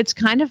horse. So it's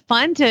kind of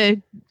fun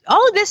to,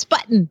 this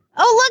button.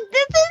 Oh, look,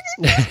 this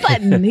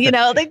button,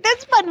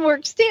 this button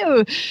works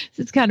too.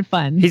 So it's kind of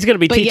fun. He's going to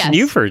be teaching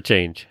you for a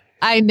change.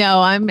 I know.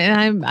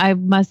 I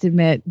must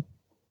admit,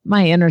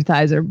 my inner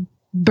thighs are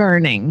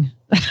burning,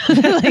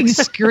 like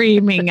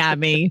screaming at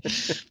me,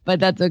 but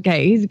that's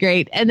okay. He's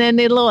great. And then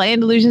the little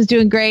Andalusian's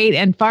doing great.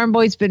 And Farm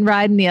Boy's been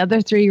riding the other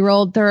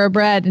 3-year-old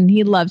thoroughbred, and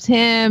he loves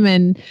him.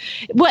 And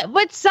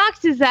what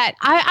sucks is that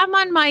I'm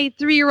on my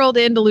 3-year-old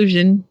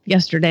Andalusian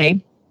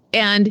yesterday,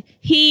 and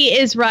he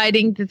is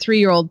riding the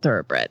 3-year-old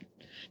thoroughbred.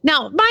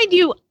 Now, mind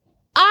you,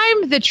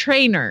 I'm the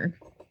trainer.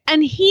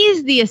 And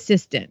he's the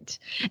assistant.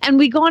 And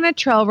we go on a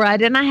trail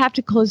ride, and I have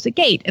to close the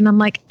gate. And I'm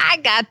like, I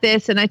got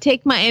this. And I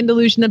take my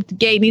Andalusian up the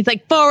gate, and he's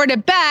like, forward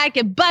and back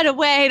and butt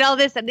away and all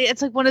this. And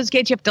it's like one of those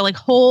gates you have to like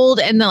hold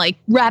and then like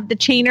wrap the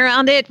chain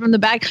around it from the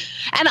back.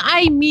 And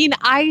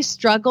I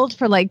struggled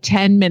for like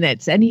 10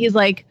 minutes. And he's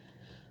like,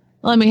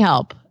 let me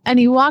help. And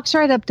he walks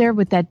right up there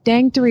with that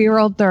dang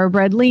 3-year-old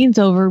thoroughbred, leans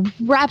over,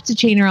 wraps the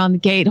chain around the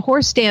gate.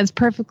 Horse stands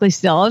perfectly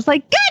still. I was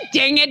like, God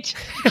dang it.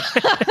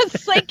 I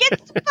was like,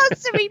 it's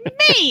supposed to be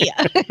me.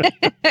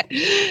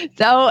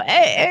 So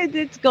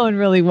it's going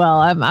really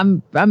well.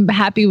 I'm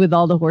happy with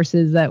all the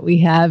horses that we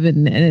have,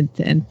 and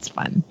it's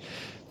fun.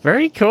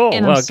 Very cool.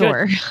 And I'm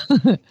sore.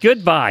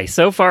 Goodbye.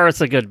 So far,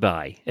 it's a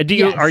goodbye.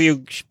 Are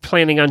you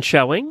planning on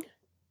showing?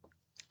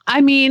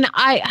 I'd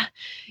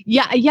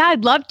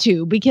love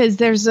to, because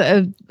there's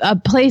a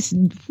place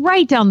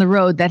right down the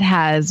road that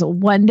has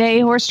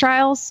 1-day horse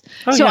trials.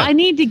 I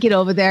need to get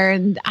over there.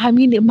 And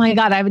my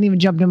God, I haven't even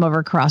jumped him over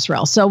a cross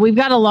rail. So we've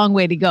got a long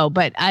way to go,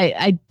 but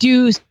I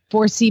do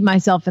foresee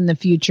myself in the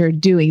future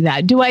doing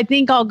that. Do I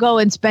think I'll go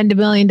and spend $1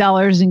 million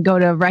and go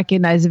to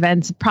recognized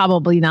events?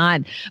 Probably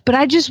not. But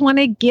I just want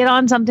to get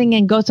on something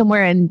and go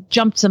somewhere and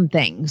jump some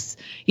things.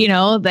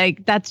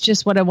 That's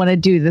just what I want to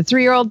do. The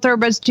 3-year-old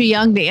thoroughbred's too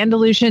young. The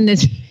Andalusian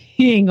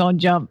he ain't gonna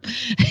jump.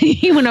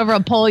 He went over a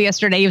pole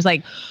yesterday. He was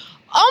like,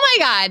 oh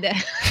my God,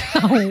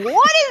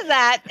 what is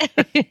that?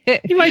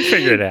 You might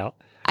figure it out.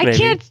 I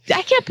can't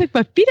pick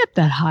my feet up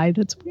that high.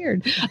 That's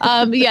weird.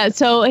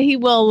 So he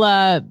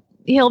will,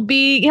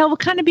 he'll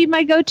kind of be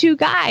my go-to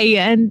guy,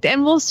 and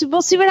we'll see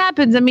what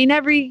happens.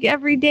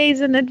 Every day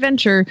is an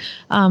adventure.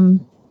 So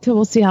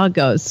we'll see how it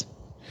goes.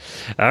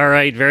 All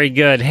right, very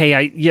good.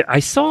 Hey, I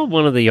saw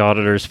one of the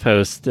auditors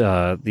post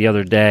the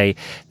other day.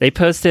 They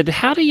posted,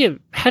 how do you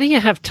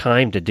have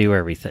time to do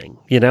everything?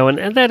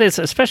 And that is,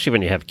 especially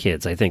when you have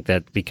kids, I think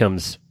that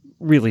becomes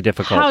really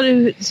difficult.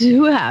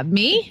 Who have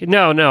me?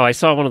 No. I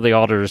saw one of the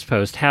auditors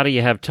post. How do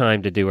you have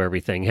time to do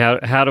everything? How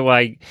do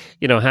I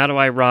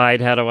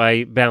ride? How do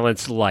I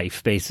balance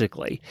life,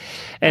 basically?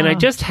 And I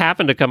just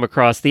happened to come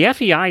across the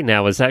FEI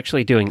now is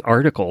actually doing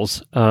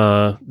articles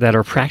that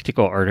are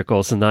practical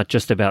articles and not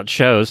just about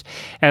shows.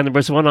 And there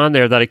was one on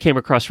there that I came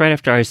across right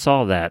after I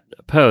saw that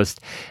post,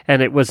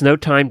 and it was No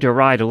Time to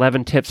Ride,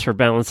 11 Tips for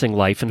Balancing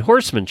Life and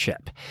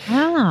Horsemanship.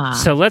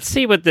 So let's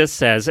see what this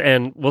says,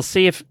 and we'll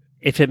see if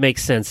it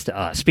makes sense to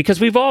us, because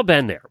we've all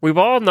been there. We've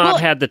all not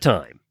had the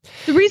time.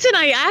 The reason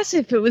I asked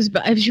if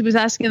she was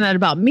asking that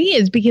about me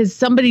is because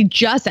somebody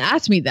just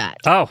asked me that.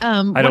 Oh,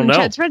 I don't know. One of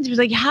Chad's friends was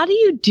like, "How do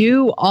you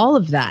do all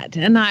of that?"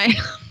 And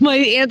my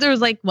answer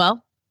was like,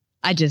 "Well,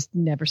 I just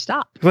never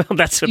stop." Well,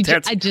 that's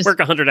work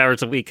 100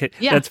 hours a week.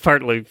 Yeah. That's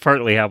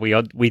partly how we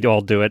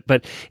all do it.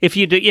 But if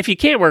you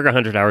can't work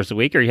 100 hours a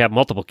week, or you have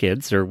multiple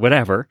kids or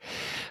whatever,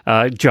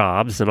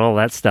 jobs and all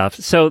that stuff.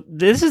 So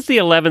this is the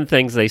 11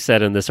 things they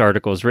said in this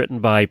article. Is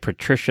written by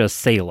Patricia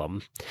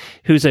Salem,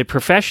 who's a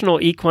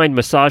professional equine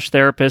massage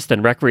therapist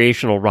and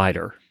recreational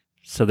rider.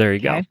 So there you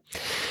go.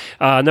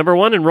 Number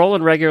 1, enroll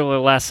in regular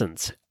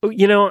lessons.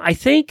 I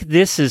think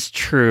this is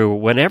true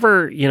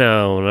whenever you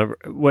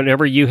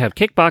have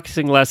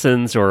kickboxing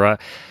lessons or,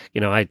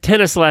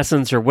 tennis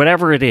lessons or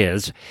whatever it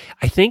is.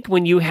 I think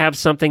when you have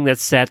something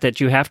that's set that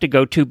you have to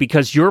go to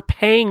because you're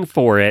paying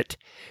for it,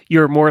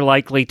 you're more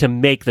likely to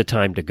make the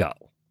time to go.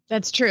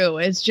 That's true.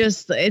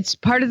 It's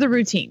part of the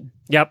routine.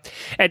 Yep.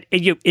 And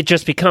it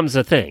just becomes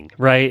a thing,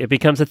 right? It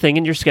becomes a thing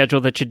in your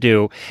schedule that you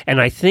do. And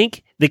I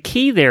think the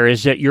key there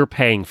is that you're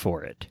paying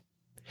for it.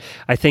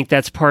 I think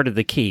that's part of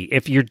the key.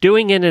 If you're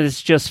doing it and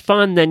it's just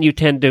fun, then you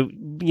tend to,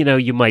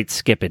 you might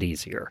skip it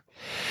easier.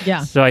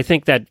 Yeah. So I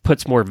think that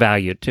puts more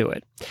value to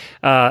it.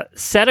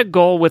 Set a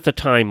goal with a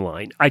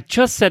timeline. I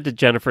just said to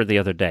Jennifer the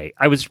other day,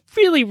 I was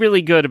really,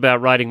 really good about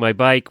riding my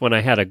bike when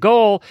I had a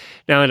goal.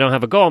 Now I don't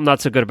have a goal. I'm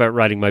not so good about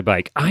riding my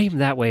bike. I am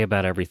that way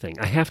about everything.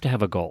 I have to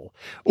have a goal,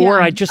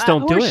 or I just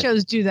don't do it. Horse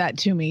shows do that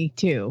to me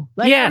too.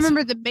 I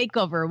remember the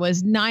makeover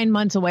was 9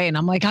 months away, and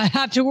I'm like, I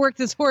have to work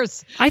this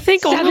horse. I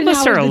think all of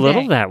us are a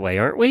little that way,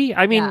 aren't we?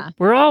 I mean,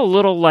 we're all a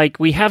little like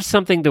we have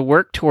something to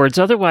work towards.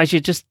 Otherwise,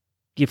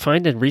 you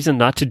find a reason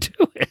not to do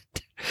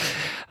it.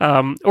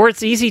 Or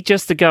it's easy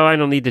just to go, I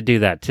don't need to do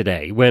that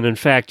today, when in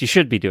fact you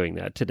should be doing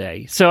that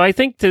today. So I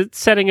think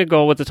setting a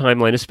goal with a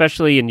timeline,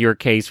 especially in your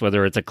case,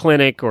 whether it's a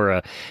clinic or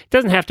it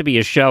doesn't have to be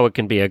a show, it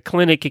can be a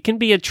clinic, it can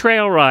be a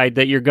trail ride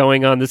that you're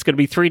going on that's going to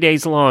be 3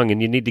 days long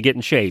and you need to get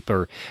in shape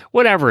or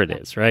whatever it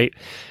is, right?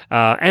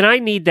 And I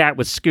need that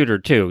with Scooter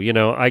too.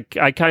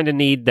 I kind of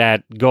need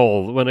that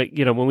goal.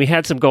 When we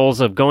had some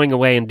goals of going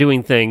away and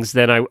doing things,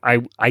 then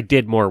I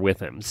did more with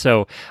him.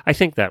 So I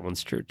think that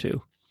one's true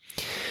too.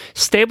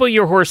 Stable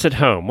your horse at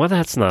home. Well,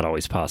 that's not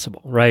always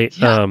possible, right?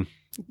 Yeah.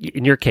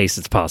 In your case,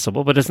 it's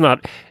possible, but it's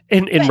not.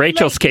 In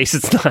Rachel's case,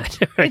 it's not.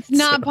 Right? It's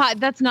not.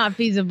 That's not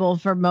feasible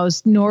for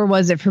most, nor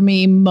was it for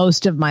me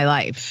most of my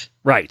life.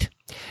 Right.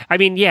 I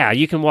mean, yeah,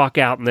 you can walk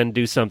out and then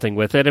do something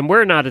with it, and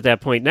we're not at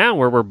that point now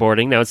where we're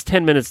boarding. Now it's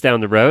 10 minutes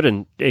down the road,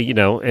 and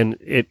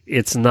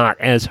it's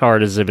not as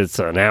hard as if it's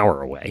an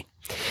hour away.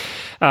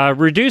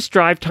 Reduce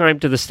drive time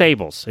to the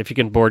stables if you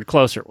can board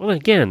closer. Well,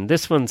 again,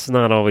 this one's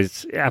not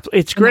always.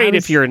 It's great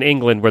if you're in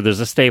England where there's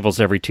a stables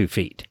every 2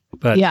 feet.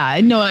 But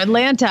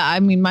Atlanta. I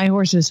mean, my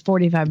horse is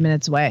 45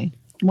 minutes away,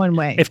 one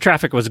way. If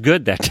traffic was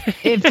good that day.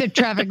 If the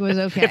traffic was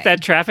okay. If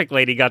that traffic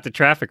lady got the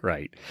traffic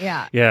right.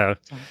 Yeah. Yeah.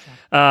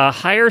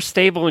 Hire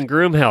stable and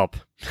groom help.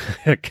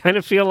 I kind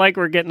of feel like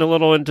we're getting a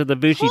little into the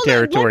Bushi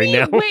territory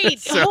now.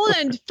 Wait, hold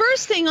on.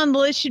 First thing on the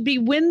list should be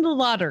win the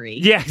lottery.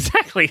 Yeah,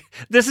 exactly.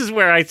 This is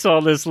where I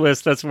saw this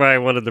list. That's why I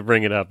wanted to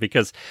bring it up,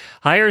 because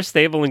hire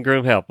stable and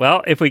groom help.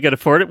 Well, if we could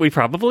afford it, we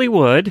probably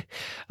would.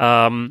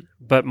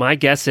 But my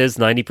guess is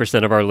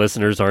 90% of our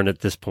listeners aren't at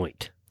this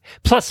point.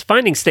 Plus,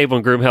 finding stable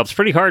and groom help's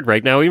pretty hard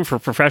right now, even for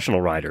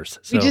professional riders.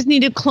 So. We just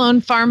need to clone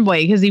Farm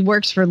Boy because he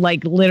works for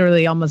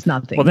literally almost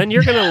nothing. Well, then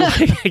you're going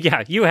to,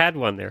 yeah, you had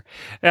one there.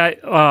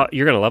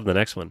 You're going to love the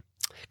next one.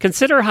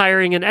 Consider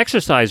hiring an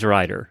exercise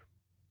rider.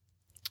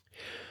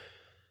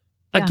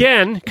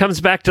 Again,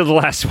 comes back to the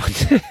last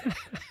one.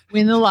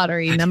 Win the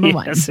lottery, number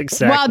one. Yes,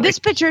 exactly. Wow, this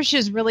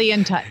Patricia's really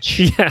in touch.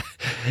 Yeah.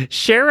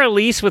 Share a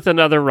lease with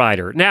another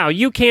rider. Now,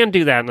 you can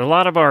do that, and a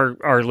lot of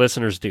our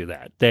listeners do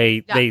that.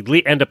 They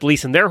end up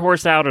leasing their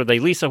horse out, or they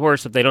lease a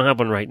horse if they don't have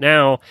one right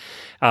now.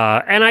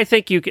 And I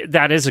think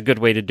that is a good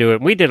way to do it.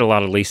 We did a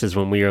lot of leases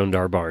when we owned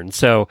our barn,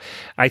 so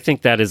I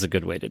think that is a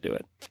good way to do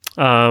it.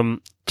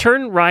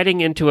 Turn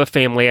riding into a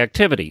family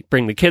activity.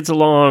 Bring the kids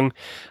along,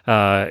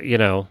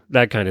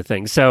 that kind of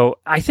thing. So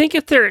I think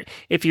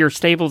if your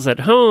stable's at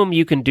home,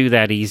 you can do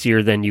that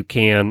easier than you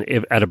can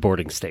at a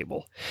boarding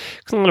stable.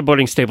 Because a lot of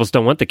boarding stables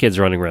don't want the kids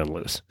running around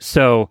loose.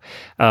 So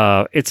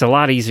it's a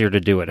lot easier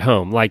to do at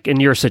home. Like in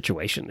your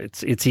situation,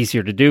 it's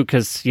easier to do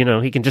because,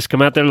 he can just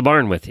come out there to the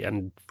barn with you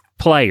and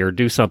play or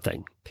do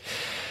something.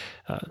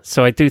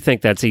 So I do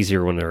think that's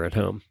easier when they're at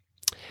home.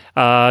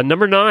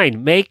 Number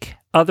 9, make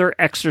other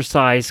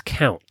exercise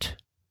count.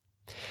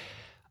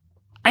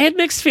 I had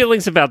mixed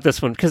feelings about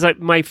this one because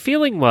my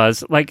feeling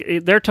was like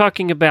they're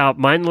talking about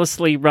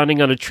mindlessly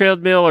running on a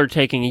treadmill or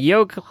taking a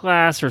yoga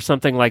class or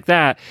something like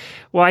that.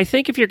 Well, I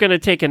think if you're going to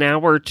take an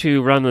hour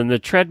to run on the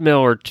treadmill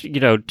or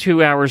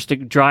 2 hours to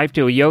drive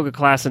to a yoga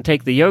class and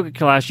take the yoga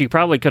class, you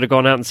probably could have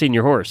gone out and seen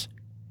your horse.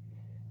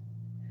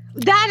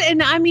 That,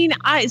 and I mean,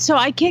 I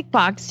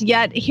kickbox,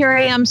 yet here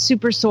I am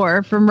super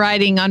sore from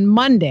riding on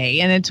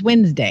Monday and it's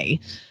Wednesday.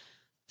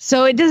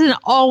 So it doesn't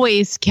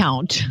always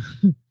count.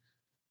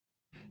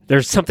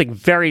 There's something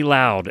very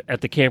loud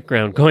at the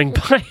campground going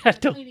by.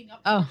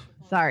 Oh,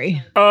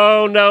 sorry.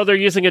 Oh, no, they're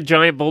using a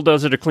giant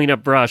bulldozer to clean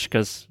up brush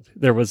because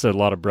there was a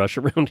lot of brush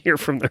around here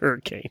from the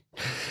hurricane.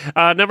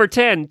 Number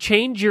 10,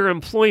 change your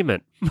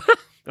employment.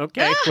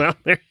 Okay, well,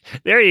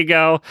 there you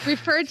go.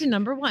 Refer to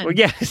number 1. Well,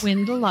 yes.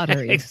 Win the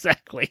lottery.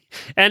 Exactly.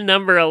 And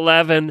number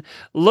 11,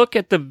 look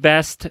to the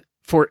best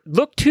for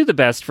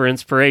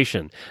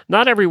inspiration.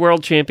 Not every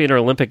world champion or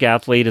Olympic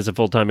athlete is a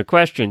full-time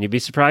equestrian. You'd be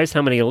surprised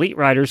how many elite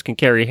riders can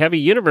carry heavy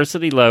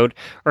university load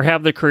or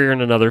have their career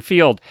in another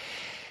field.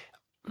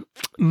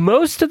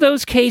 Most of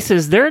those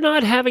cases, they're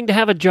not having to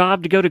have a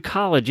job to go to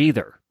college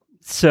either.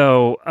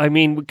 So, I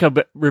mean, we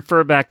could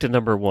refer back to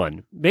number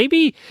 1.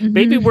 Maybe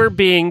we're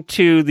being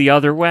too the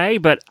other way,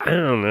 but I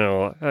don't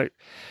know.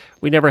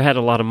 We never had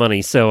a lot of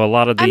money, so a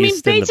lot of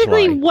these didn't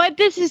basically apply. What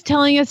this is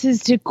telling us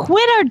is to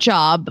quit our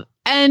job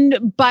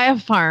and buy a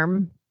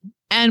farm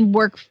and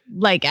work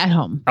like at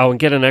home. Oh, and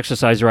get an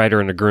exercise rider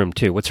and a groom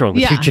too. What's wrong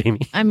with you,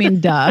 Jamie? I mean,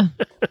 duh.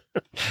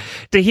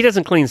 He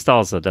doesn't clean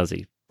stalls though, does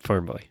he,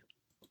 farm boy?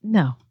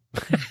 No.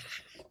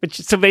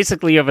 So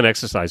basically you have an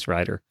exercise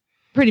rider.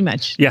 Pretty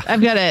much. Yeah.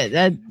 I've got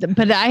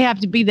but I have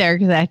to be there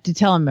because I have to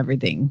tell him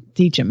everything,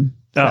 teach him.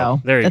 So Oh,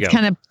 there you go. That's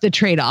kind of the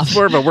trade-off. It's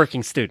more of a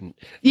working student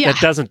that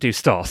doesn't do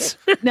stalls.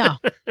 No.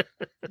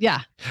 Yeah.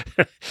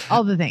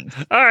 All the things.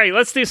 All right,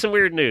 let's do some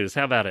weird news.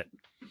 How about it?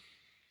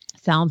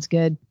 Sounds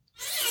good.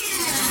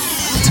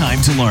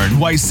 Time to learn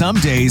why some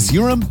days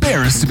you're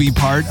embarrassed to be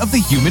part of the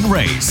human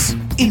race.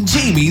 In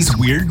Jamie's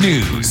Weird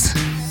News.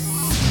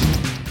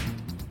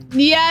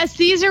 Yes,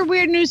 these are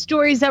weird news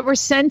stories that were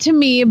sent to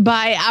me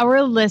by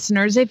our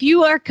listeners. If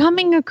you are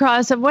coming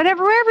across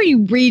wherever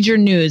you read your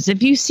news,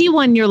 if you see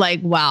one, you're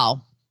like,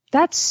 wow,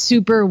 that's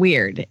super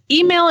weird.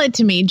 Email it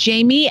to me,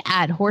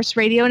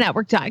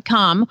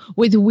 jamie@horseradionetwork.com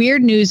with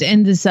weird news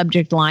in the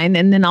subject line,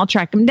 and then I'll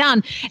track them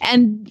down.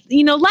 And,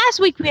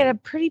 last week we had a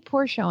pretty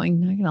poor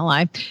showing, not going to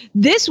lie.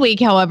 This week,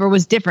 however,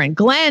 was different.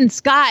 Glenn,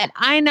 Scott,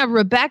 Ina,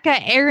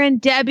 Rebecca, Aaron,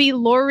 Debbie,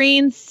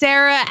 Laureen,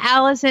 Sarah,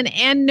 Allison,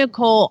 and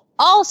Nicole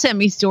all sent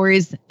me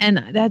stories.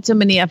 And that's so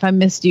many. If I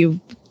missed you,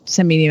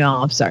 send me an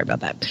email. I'm sorry about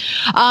that.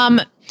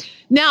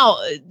 Now,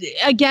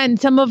 again,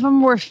 some of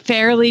them were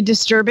fairly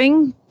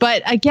disturbing,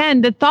 but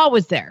again, the thought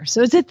was there.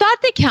 So it's a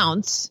thought that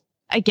counts,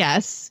 I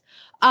guess.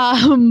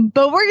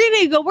 But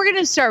we're going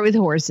to start with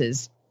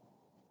horses.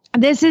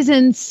 This is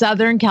in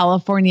Southern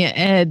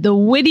California. The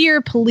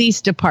Whittier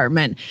Police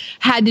Department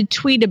had to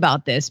tweet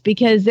about this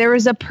because there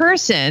was a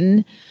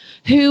person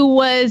who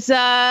was,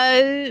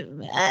 I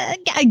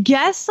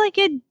guess, like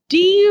a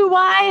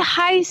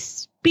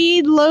DUI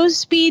low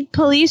speed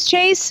police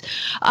chase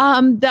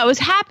that was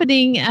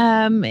happening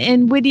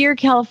in Whittier,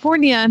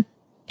 California.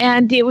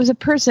 And it was a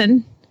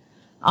person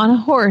on a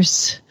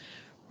horse,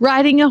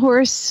 riding a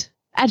horse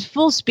at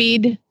full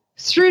speed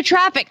through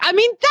traffic. I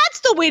mean, that's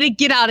the way to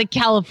get out of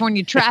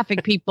California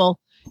traffic, people.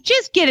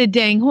 Just get a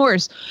dang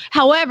horse.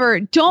 However,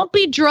 don't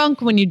be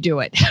drunk when you do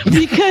it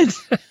because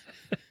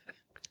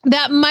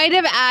that might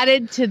have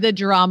added to the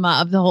drama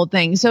of the whole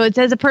thing. So it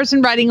says a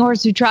person riding a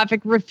horse through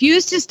traffic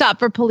refused to stop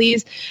for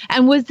police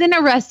and was then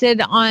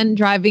arrested on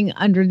driving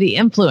under the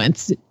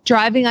influence.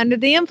 Driving under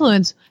the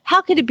influence.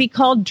 How could it be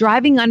called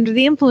driving under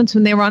the influence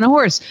when they were on a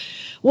horse?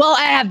 Well,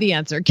 I have the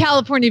answer.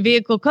 California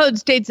Vehicle Code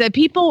states that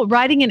people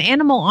riding an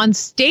animal on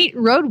state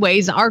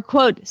roadways are,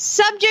 quote,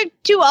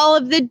 subject to all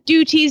of the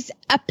duties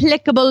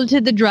applicable to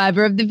the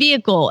driver of the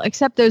vehicle,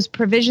 except those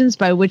provisions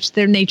by which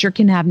their nature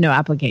can have no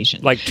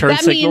application. Like turn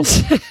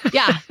signals?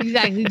 Yeah,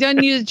 exactly.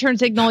 Don't use a turn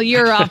signal.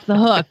 You're off the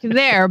hook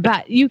there.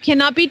 But you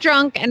cannot be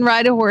drunk and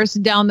ride a horse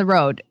down the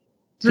road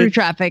through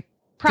traffic.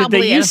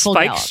 Probably did they use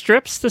spike gallop.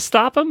 strips to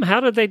stop them?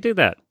 How did they do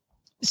that?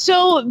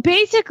 So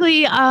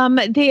basically, they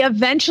followed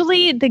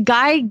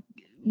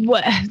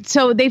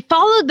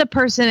the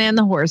person and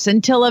the horse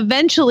until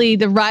eventually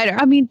the rider,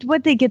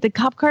 they get the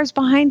cop cars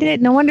behind it?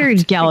 No wonder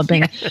he's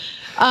galloping.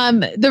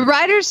 The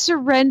rider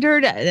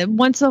surrendered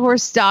once the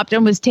horse stopped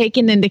and was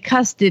taken into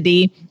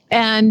custody.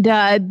 And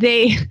I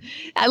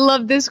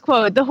love this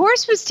quote. The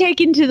horse was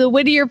taken to the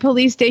Whittier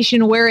police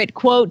station where it,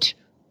 quote,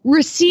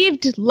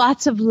 received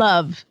lots of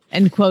love,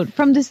 end quote,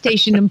 from the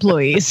station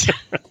employees.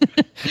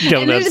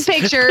 And there's a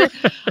picture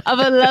of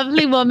a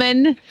lovely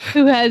woman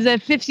who has a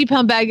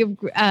 50-pound bag of,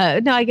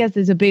 I guess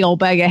it's a big old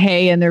bag of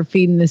hay, and they're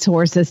feeding this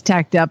horse that's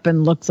tacked up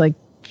and looks like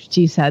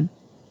she's had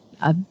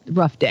a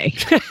rough day.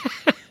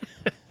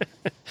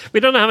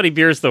 We don't know how many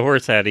beers the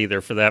horse had either,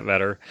 for that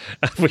matter.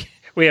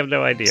 We have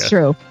no idea. It's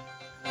true.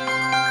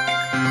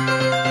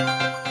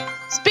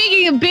 Speaking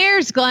Speaking of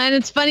beers, Glenn,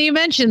 it's funny you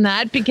mentioned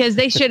that because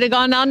they should have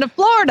gone down to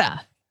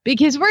Florida.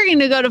 Because we're going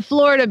to go to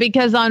Florida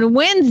because on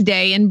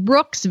Wednesday in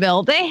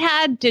Brooksville, they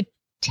had to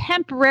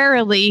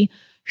temporarily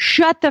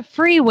shut the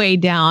freeway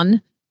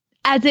down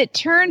as it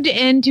turned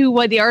into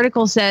what the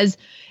article says.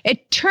 A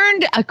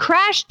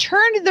crash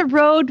turned the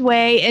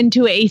roadway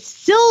into a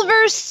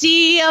silver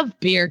sea of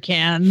beer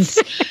cans.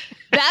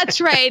 That's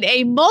right.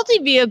 A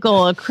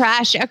multi-vehicle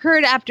crash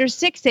occurred after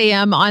 6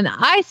 a.m. on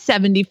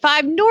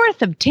I-75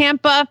 north of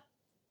Tampa.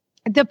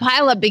 The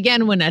pileup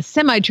began when a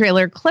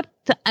semi-trailer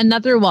clipped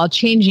another while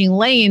changing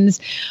lanes.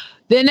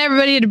 Then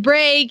everybody had to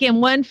brake,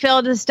 and one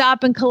failed to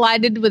stop and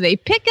collided with a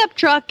pickup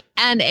truck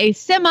and a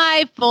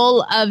semi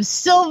full of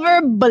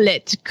Silver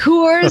Bullet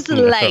Coors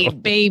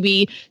Light,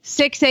 baby.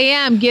 6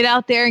 a.m. Get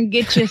out there and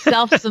get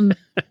yourself some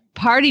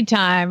party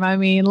time. I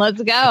mean, let's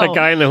go. The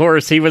guy on the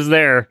horse, he was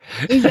there.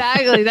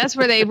 Exactly. That's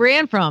where they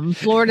ran from,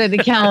 Florida to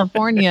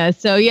California.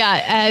 So,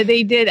 yeah,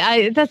 they did.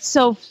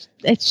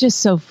 It's just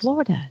so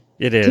Florida.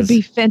 It is. To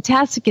be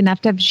fantastic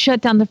enough to have to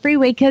shut down the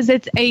freeway because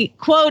it's a,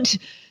 quote,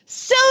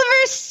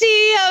 silver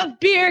sea of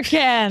beer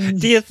cans.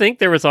 Do you think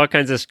there was all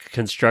kinds of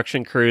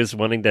construction crews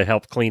wanting to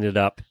help clean it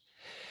up?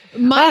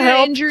 Minor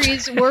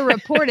injuries were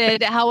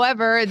reported.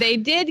 However, they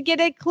did get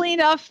it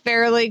cleaned off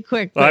fairly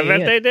quickly. Well, I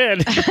bet they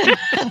did.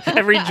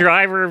 Every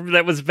driver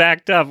that was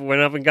backed up went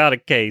up and got a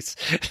case.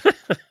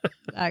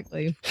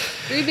 Exactly.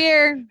 Free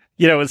beer.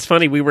 You know, it's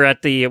funny. We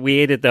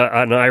ate at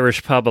an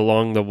Irish pub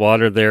along the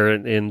water there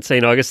in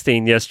St.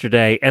 Augustine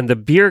yesterday, and the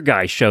beer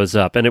guy shows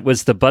up, and it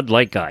was the Bud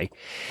Light guy.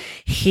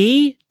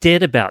 He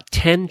did about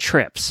 10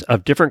 trips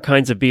of different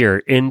kinds of beer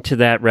into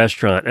that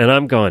restaurant, and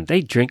I'm going, they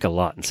drink a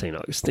lot in St.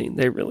 Augustine.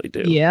 They really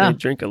do. Yeah. They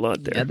drink a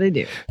lot there. Yeah, they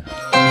do.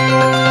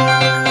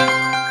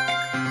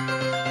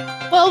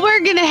 Well, we're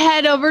going to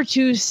head over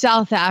to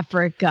South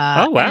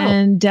Africa. Oh, wow.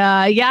 And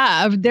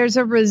there's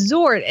a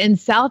resort in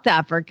South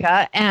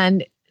Africa,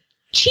 and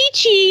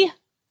Chichi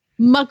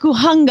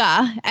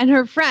Makuhanga and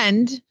her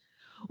friend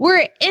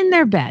were in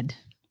their bed,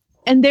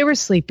 and they were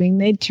sleeping.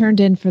 They'd turned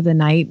in for the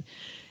night,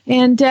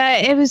 and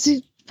it was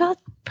about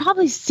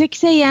probably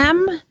 6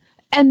 a.m.,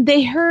 and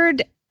they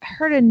heard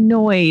a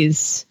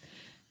noise,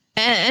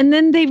 and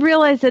then they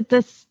realized that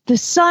the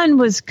sun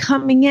was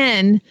coming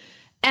in,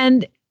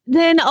 and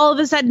then all of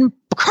a sudden,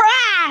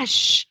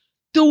 crash!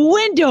 The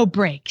window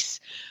breaks.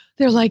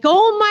 They're like,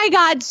 oh my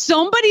God,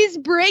 somebody's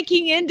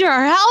breaking into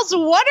our house.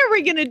 What are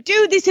we going to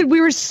do? They said we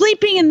were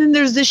sleeping, and then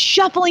there's this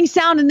shuffling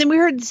sound, and then we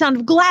heard the sound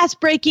of glass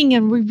breaking,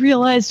 and we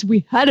realized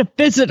we had a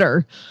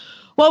visitor.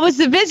 What was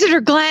the visitor,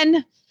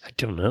 Glenn? I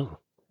don't know.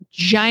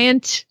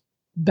 Giant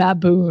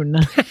baboon.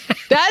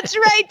 That's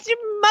right.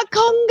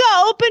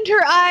 Makunga opened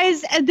her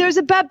eyes, and there's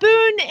a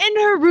baboon in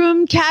her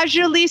room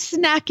casually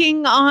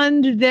snacking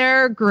on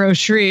their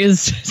groceries,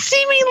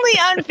 seemingly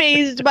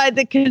unfazed by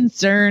the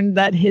concern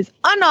that his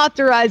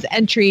unauthorized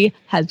entry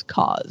has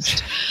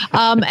caused.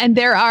 And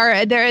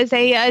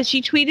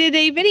she tweeted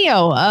a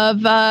video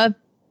of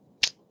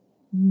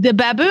the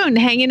baboon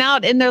hanging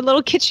out in their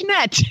little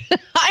kitchenette.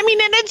 I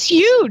mean, and it's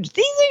huge.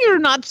 These are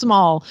not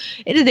small.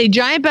 It is a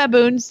giant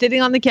baboon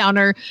sitting on the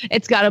counter.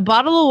 It's got a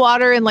bottle of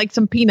water and like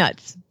some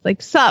peanuts.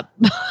 Like, sup?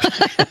 All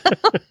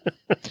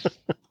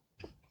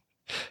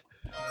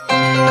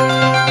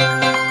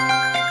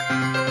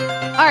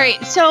right.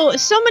 So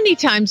many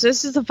times,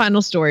 this is the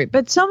final story,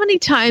 but so many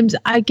times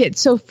I get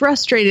so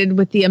frustrated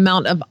with the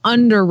amount of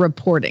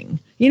underreporting.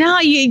 You know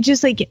how you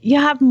just you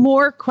have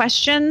more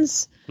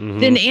questions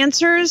than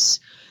answers?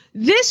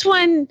 This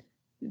one,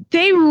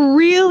 they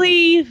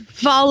really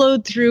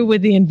followed through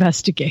with the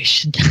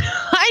investigation.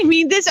 I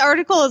mean, this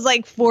article is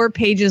like 4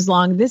 pages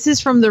long. This is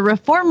from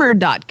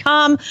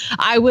thereformer.com.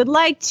 I would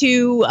like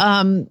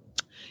to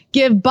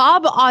give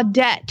Bob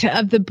Audette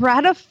of the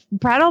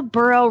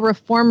Brattleboro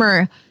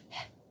Reformer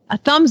a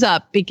thumbs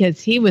up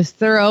because he was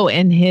thorough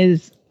in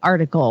his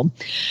article.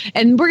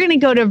 And we're going to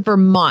go to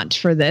Vermont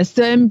for this.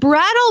 So in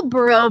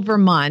Brattleboro,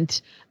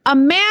 Vermont, a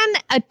man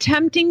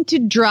attempting to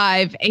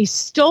drive a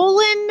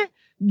stolen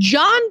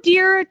John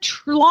Deere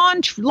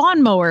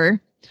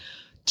lawnmower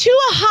to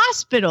a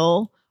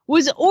hospital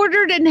was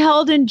ordered and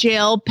held in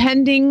jail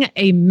pending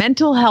a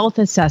mental health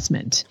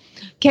assessment.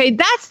 Okay,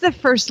 that's the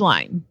first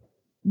line.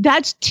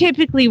 That's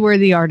typically where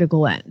the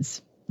article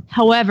ends.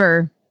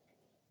 However,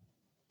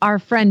 our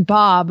friend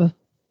Bob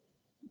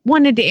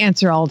wanted to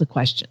answer all the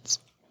questions.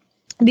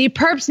 The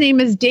perp's name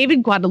is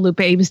David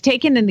Guadalupe. He was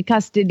taken into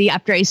custody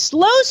after a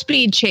slow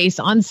speed chase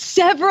on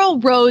several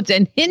roads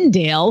in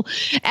Hindale.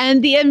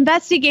 And the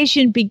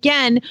investigation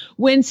began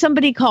when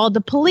somebody called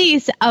the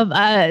police of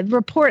a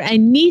report a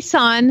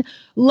Nissan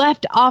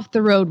left off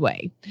the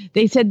roadway.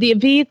 They said the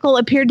vehicle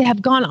appeared to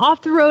have gone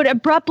off the road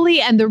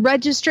abruptly, and the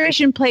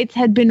registration plates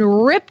had been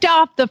ripped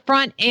off the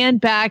front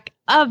and back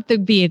of the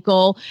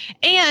vehicle,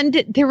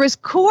 and there was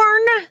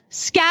corn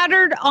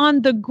scattered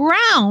on the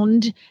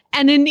ground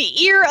and an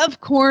ear of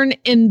corn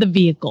in the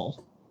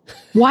vehicle.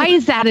 Why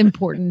is that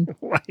important?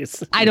 Why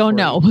is it I don't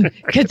know,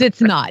 because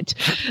it's not.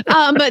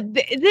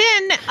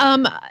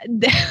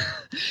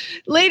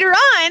 Later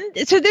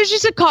on, so there's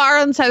just a car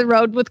on the side of the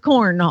road with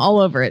corn all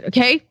over it.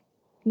 Okay.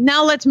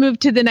 Now let's move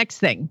to the next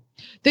thing.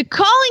 The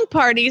calling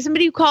party,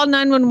 somebody who called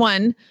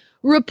 911,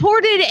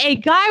 reported a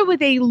guy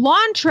with a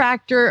lawn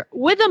tractor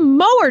with a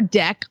mower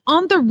deck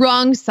on the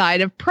wrong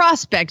side of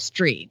Prospect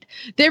Street.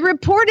 They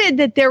reported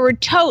that there were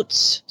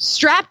totes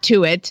strapped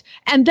to it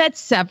and that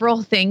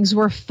several things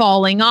were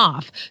falling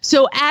off.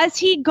 So as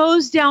he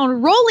goes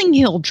down Rolling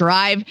Hill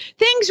Drive,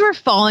 things were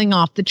falling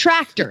off the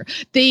tractor.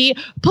 The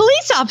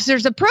police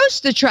officers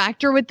approached the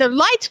tractor with their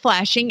lights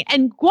flashing,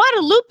 and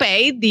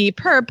Guadalupe, the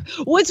perp,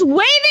 was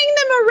waving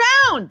them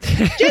around.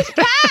 Just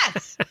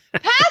pass.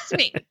 Pass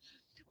me.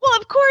 Well,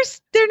 of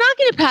course, they're not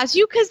going to pass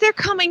you because they're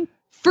coming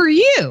for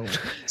you.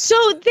 So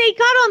they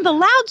got on the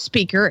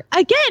loudspeaker.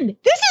 Again,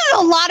 this is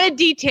a lot of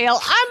detail.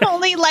 I'm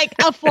only like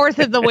a fourth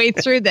of the way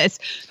through this.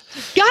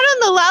 Got on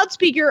the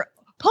loudspeaker,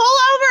 pull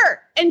over.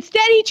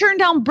 Instead, he turned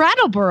down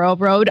Brattleboro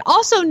Road,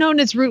 also known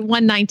as Route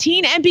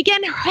 119, and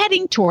began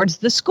heading towards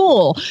the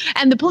school.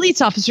 And the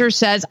police officer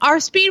says our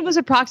speed was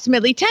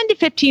approximately 10 to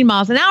 15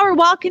 miles an hour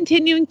while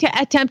continuing to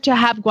attempt to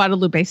have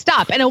Guadalupe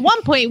stop. And at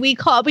one point, we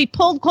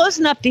pulled close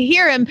enough to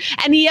hear him,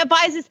 and he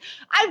advises,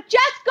 "I'm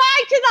just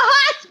going to the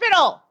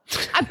hospital.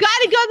 I've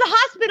got to go to the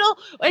hospital."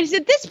 And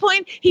at this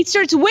point, he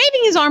starts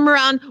waving his arm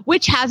around,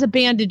 which has a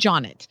bandage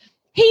on it.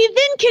 He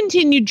then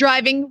continued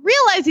driving,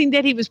 realizing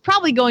that he was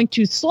probably going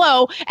too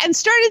slow, and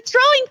started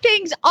throwing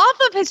things off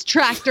of his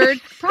tractor,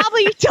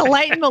 probably to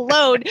lighten the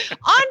load,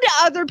 onto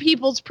other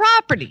people's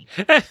property.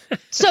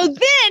 So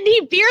then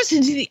he veers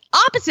into the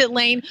opposite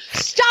lane,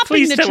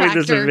 stopping the tractor. Please tell me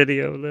there's a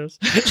video of this.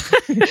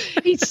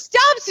 He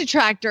stops the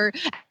tractor,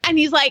 and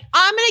he's like,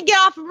 "I'm going to get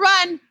off and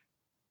run.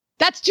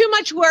 That's too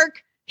much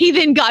work." He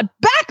then got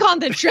back on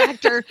the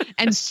tractor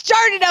and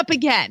started up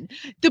again.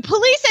 The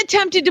police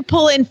attempted to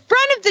pull in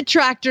front of the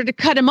tractor to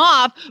cut him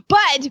off,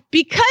 but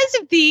because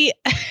of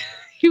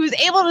he was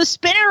able to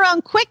spin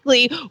around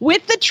quickly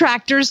with the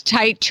tractor's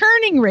tight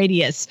turning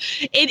radius.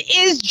 "It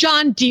is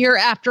John Deere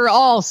after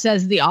all,"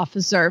 says the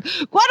officer.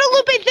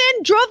 Guadalupe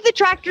then drove the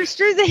tractors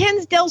through the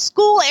Hinsdale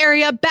school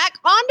area back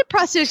onto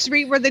Prospect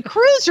Street, where the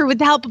cruiser, with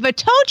the help of a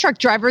tow truck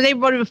driver, they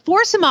were to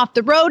force him off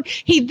the road.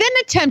 He then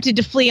attempted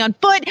to flee on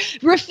foot,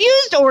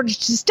 refused orders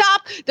to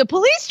stop. The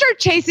police start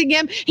chasing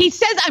him. He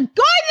says, "I'm going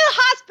to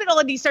the hospital,"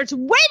 and he starts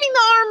waving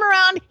the arm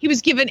around. He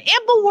was given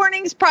ample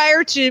warnings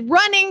prior to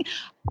running.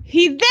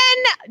 He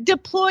then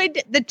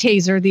deployed the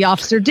taser, the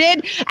officer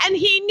did, and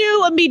he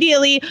knew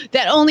immediately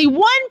that only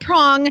one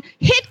prong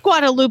hit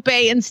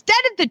Guadalupe instead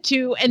of the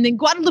two, and then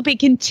Guadalupe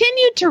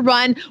continued to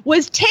run,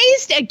 was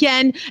tased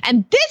again,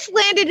 and this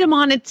landed him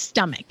on its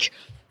stomach.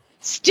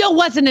 Still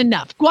wasn't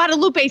enough.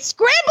 Guadalupe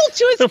scrambled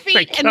to his feet.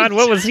 Oh my God,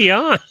 what was he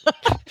on?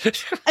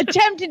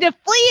 Attempted to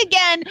flee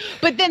again,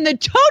 but then the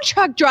tow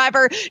truck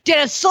driver did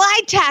a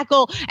slide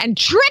tackle and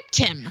tripped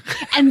him.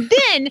 And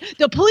then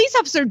the police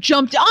officer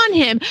jumped on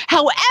him.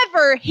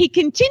 However, he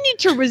continued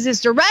to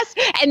resist arrest,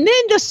 and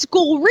then the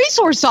school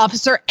resource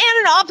officer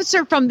and an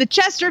officer from the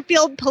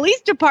Chesterfield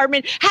Police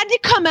Department had to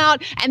come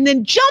out and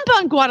then jump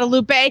on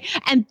Guadalupe,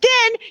 and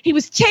then he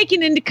was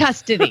taken into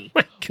custody.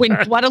 When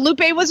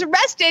Guadalupe was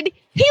arrested,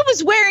 he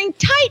was wearing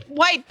tight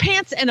white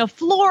pants and a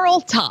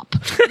floral top.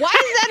 Why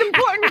is that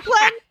important,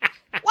 Glenn?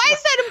 Why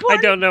is that important?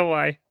 I don't know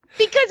why.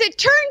 Because it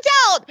turns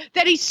out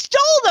that he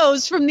stole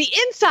those from the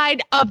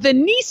inside of the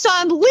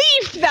Nissan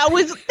Leaf that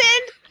was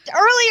then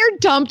earlier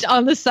dumped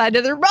on the side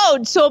of the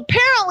road. So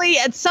apparently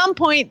at some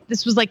point,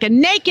 this was like a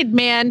naked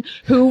man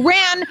who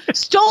ran,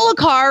 stole a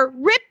car,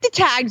 ripped the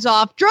tags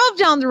off, drove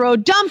down the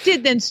road, dumped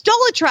it, then stole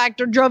a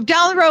tractor, drove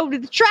down the road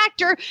with the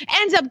tractor,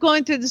 ends up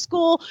going through the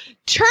school.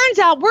 Turns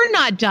out we're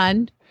not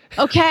done.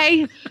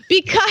 Okay?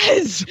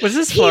 Because was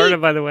this Florida,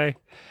 by the way?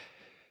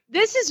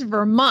 This is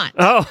Vermont.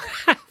 Oh,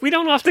 we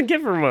don't often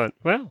get Vermont.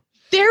 Well,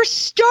 they're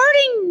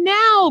starting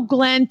now,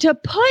 Glenn, to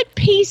put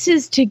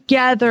pieces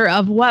together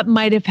of what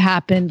might have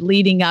happened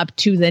leading up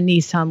to the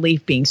Nissan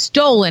Leaf being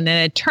stolen.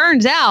 And it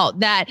turns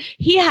out that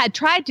he had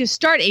tried to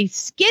start a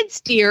skid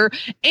steer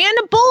and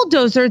a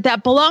bulldozer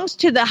that belongs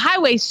to the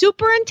highway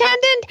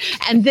superintendent.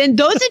 And then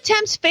those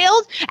attempts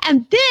failed.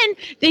 And then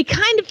they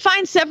kind of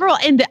find several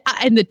in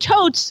the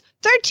totes,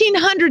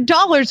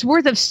 $1,300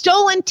 worth of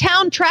stolen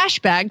town trash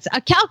bags,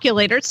 a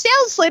calculator,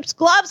 sales slips,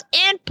 gloves,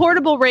 and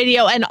portable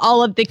radio, and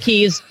all of the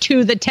keys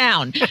to the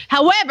town.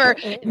 However,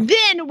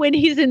 then when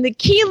he's in the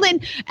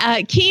Keene,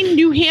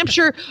 New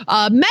Hampshire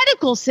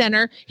Medical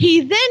Center,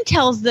 he then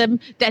tells them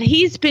that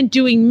he's been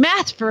doing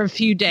meth for a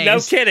few days. No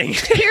kidding.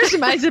 Here's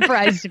my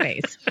surprised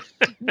face.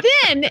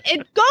 Then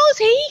it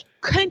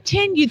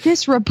goes,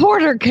 this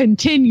reporter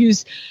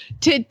continues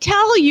to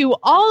tell you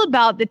all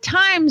about the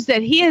times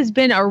that he has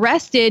been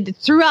arrested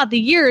throughout the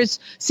years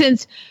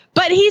since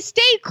But he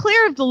stayed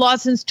clear of the law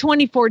since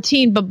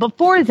 2014. But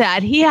before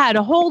that, he had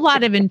a whole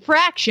lot of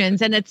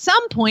infractions. And at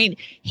some point,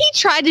 he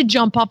tried to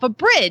jump off a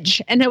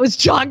bridge and it was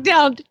chalked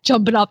down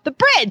jumping off the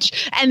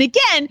bridge. And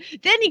again,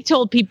 then he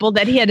told people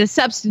that he had a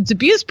substance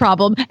abuse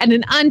problem and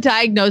an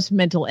undiagnosed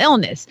mental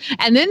illness.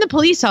 And then the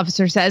police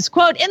officer says,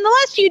 quote, in the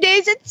last few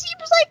days, it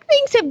seems like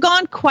things have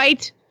gone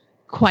quite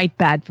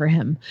bad for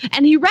him.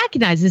 And he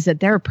recognizes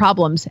that there are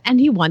problems and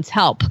he wants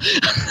help.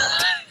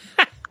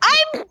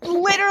 I'm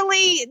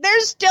literally,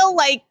 there's still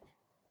like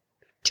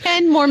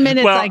 10 more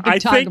minutes I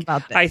could talk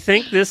about this. I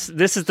think this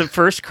is the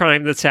first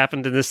crime that's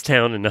happened in this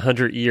town in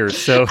 100 years.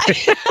 So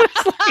Bob's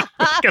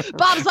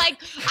like,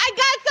 I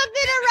got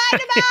something to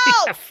write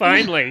about.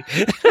 Finally.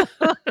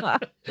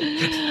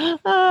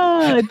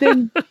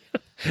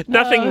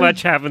 Nothing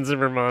much happens in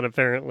Vermont,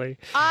 apparently.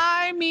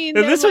 I mean,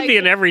 this would be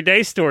an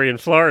everyday story in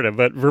Florida,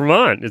 but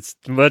Vermont, it's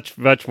much,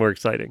 much more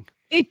exciting.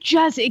 It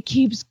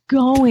keeps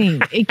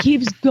going. It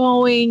keeps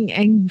going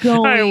and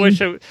going. I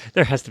wish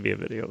there has to be a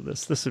video of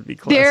this. This would be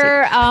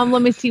classic.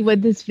 Let me see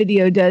what this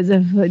video does.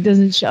 If it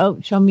doesn't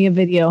show me a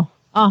video.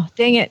 Oh,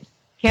 dang it.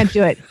 Can't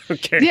do it.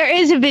 Okay. There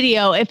is a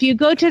video. If you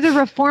go to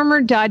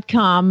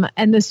thereformer.com,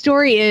 and the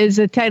story is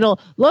the title,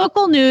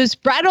 Local News,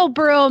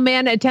 Brattleboro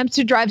man attempts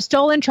to drive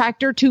stolen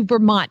tractor to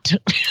Vermont.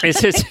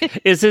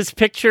 Is his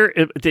picture,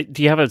 do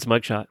you have his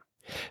mugshot?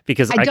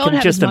 Because I can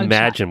just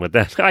imagine with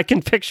that. I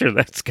can picture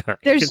that guy.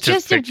 There's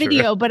just a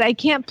video, but I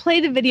can't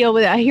play the video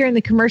without hearing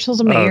the commercials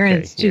in my ear, and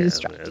it's too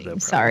distracting. No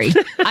Sorry.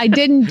 I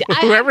didn't.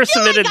 Whoever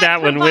submitted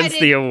that one wins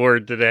the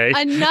award today.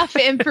 Enough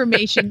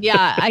information.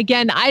 Yeah.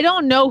 Again, I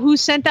don't know who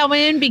sent that one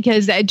in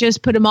because I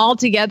just put them all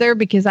together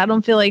because I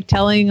don't feel like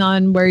telling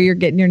on where you're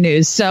getting your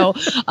news. So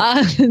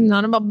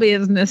none of my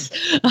business.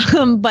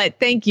 But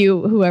thank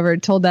you, whoever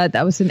told that.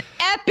 That was an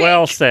epic.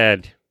 Well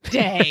said.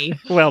 Day.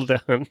 Well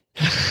done.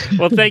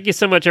 Well, thank you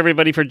so much,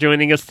 everybody, for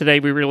joining us today.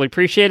 We really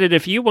appreciate it.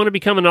 If you want to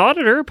become an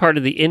auditor, part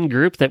of the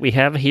in-group that we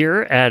have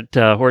here at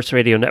Horse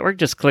Radio Network,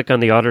 just click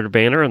on the auditor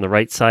banner on the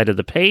right side of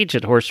the page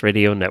at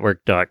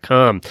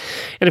horseradionetwork.com.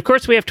 And, of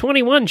course, we have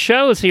 21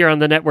 shows here on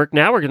the network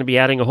now. We're going to be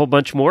adding a whole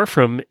bunch more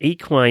from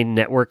Equine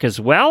Network as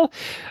well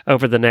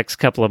over the next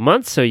couple of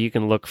months, so you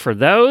can look for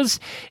those.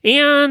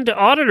 And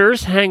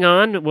auditors, hang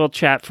on. We'll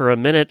chat for a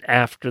minute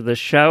after the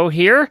show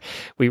here.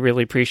 We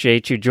really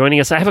appreciate you joining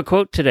us. I have a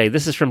quote today.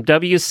 This is from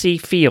W.C.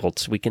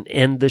 Fields. We can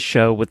end the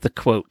show with the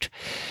quote.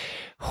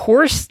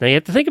 Now you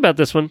have to think about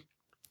this one.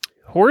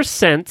 Horse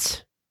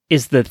sense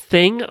is the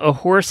thing a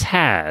horse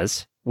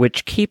has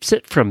which keeps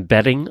it from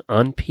betting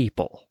on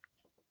people.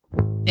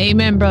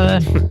 Amen, brother.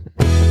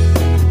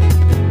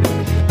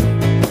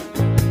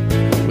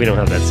 We don't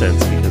have that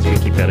sense because we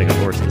keep betting on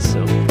horses.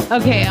 So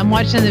okay, I'm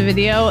watching the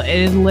video. It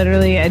is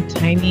literally a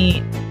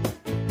tiny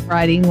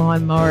riding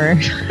lawnmower.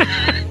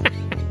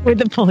 With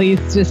the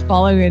police just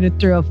following it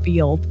through a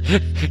field.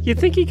 You'd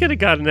think he could have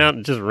gotten out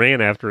and just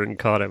ran after it and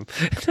caught him.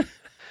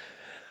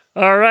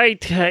 All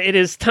right, it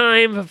is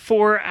time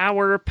for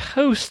our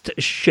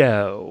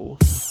post-show.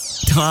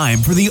 Time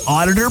for the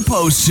Auditor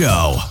Post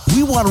Show.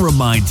 We want to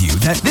remind you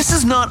that this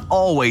is not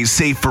always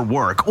safe for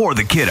work or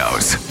the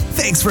kiddos.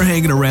 Thanks for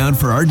hanging around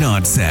for our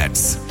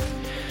nonsense.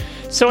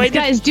 So this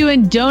guy's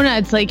doing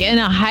donuts like in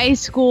a high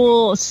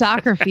school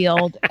soccer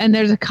field, and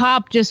there's a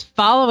cop just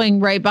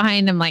following right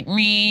behind him, like. Can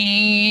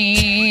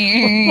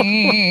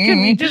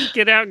we just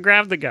get out and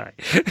grab the guy?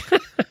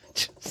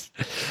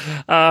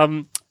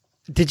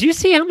 Did you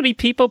see how many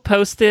people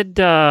posted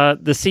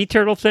the sea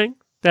turtle thing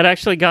that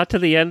actually got to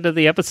the end of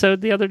the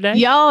episode the other day?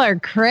 Y'all are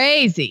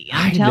crazy.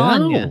 I'm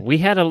telling you. We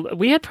had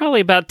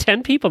probably about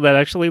 10 people that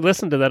actually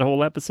listened to that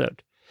whole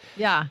episode.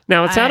 Yeah.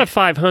 Now, it's out of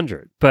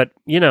 500, but,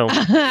 you know.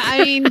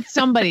 I mean,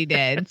 somebody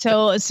did.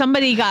 So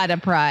somebody got a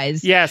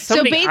prize. Yeah,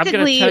 so basically, I'm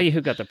going to tell you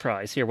who got the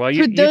prize here. Well,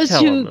 you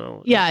tell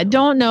them.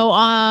 Don't know.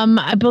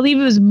 I believe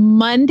it was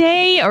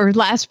Monday or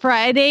last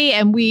Friday,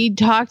 and we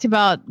talked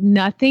about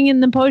nothing in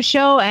the post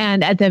show.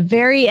 And at the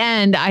very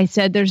end, I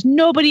said, there's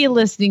nobody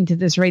listening to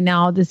this right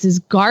now. This is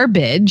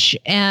garbage.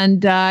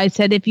 And I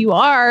said, if you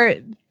are...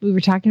 We were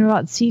talking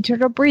about sea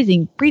turtle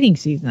breeding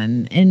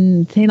season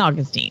in St.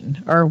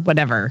 Augustine or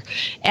whatever.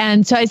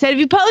 And so I said, if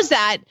you post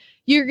that,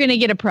 you're going to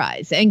get a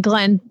prize. And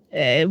Glenn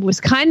was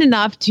kind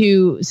enough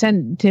to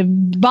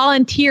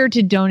volunteer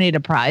to donate a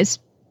prize.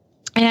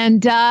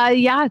 And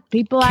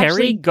people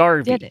actually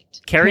did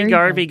it. Carrie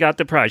Garvey got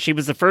the prize. She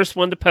was the first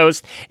one to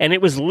post, and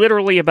it was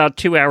literally about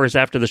 2 hours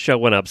after the show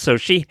went up. So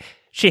she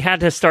had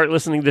to start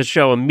listening to the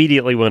show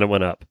immediately when it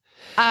went up.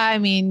 I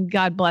mean,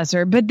 God bless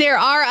her. But there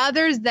are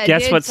others that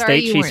Guess what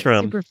state she's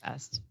from?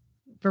 Superfest.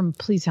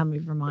 Please tell me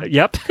Vermont.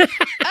 Yep.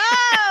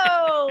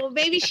 Oh,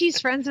 maybe she's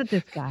friends with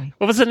this guy.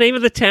 What was the name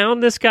of the town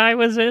this guy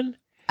was in?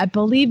 I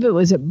believe it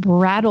was at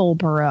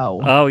Brattleboro.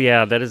 Oh,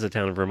 yeah, that is a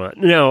town in Vermont.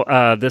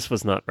 No, this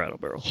was not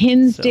Brattleboro.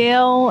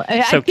 Hinsdale.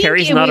 So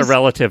Carrie's not a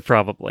relative,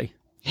 probably.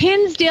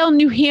 Hinsdale,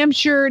 New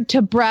Hampshire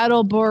to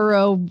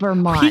Brattleboro,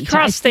 Vermont. He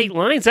crossed state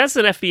lines. That's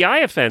an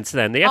FBI offense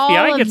then. The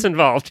FBI gets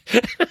involved.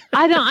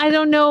 I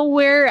don't know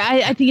where.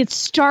 I think it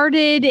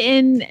started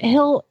in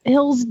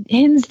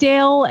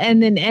Hinsdale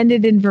and then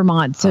ended in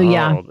Vermont. So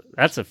yeah.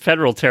 That's a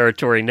federal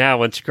territory now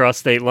once you cross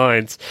state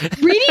lines.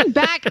 Reading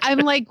back, I'm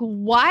like,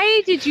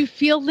 why did you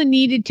feel the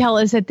need to tell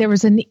us that there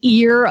was an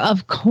ear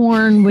of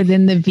corn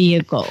within the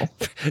vehicle?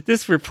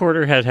 This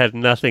reporter had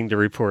nothing to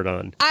report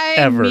on.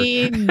 I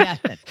mean,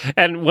 nothing.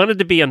 And wanted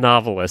to be a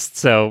novelist,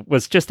 so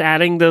was just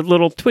adding the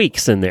little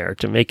tweaks in there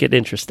to make it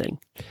interesting.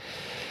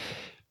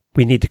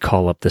 We need to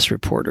call up this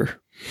reporter.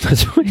 I'm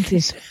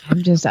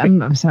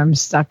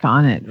stuck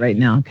on it right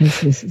now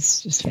because this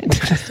is just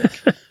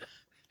fantastic.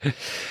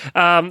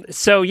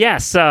 So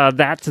yes,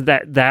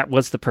 that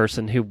was the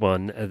person who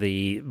won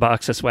the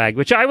box of swag,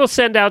 which I will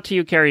send out to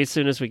you, Carrie, as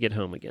soon as we get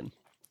home again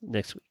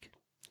next week.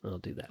 I'll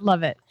do that.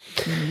 Love it.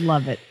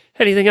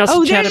 Anything else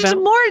to chat about? There's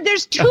more.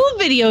 There's 2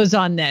 videos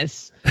on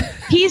this.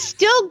 He's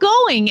still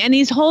going, and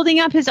he's holding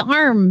up his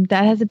arm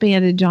that has a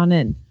bandage on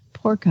it.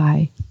 Poor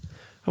guy.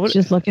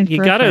 Just looking for.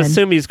 You got to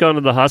assume he's going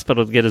to the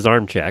hospital to get his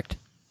arm checked.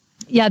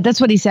 Yeah,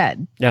 that's what he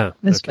said. Yeah,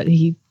 that's what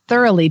he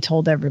thoroughly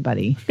told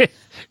everybody.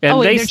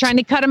 And they're trying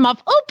to cut him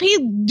off. Oh, he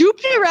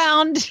duped it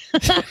around.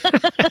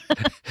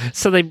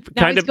 So they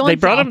brought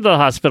him to the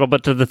hospital,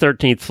 but to the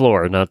 13th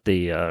floor, not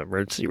the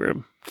emergency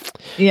room.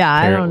 Yeah,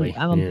 Apparently.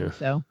 I don't think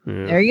so.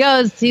 Yeah. There he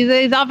goes.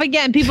 He's off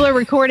again. People are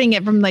recording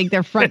it from like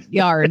their front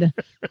yard.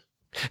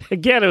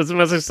 Again, it was the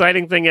most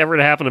exciting thing ever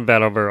to happen in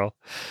Brattleboro.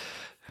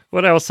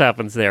 What else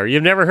happens there?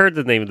 You've never heard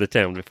the name of the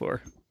town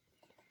before.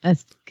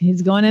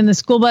 He's going in the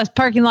school bus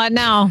parking lot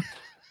now.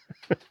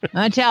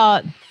 Watch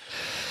out.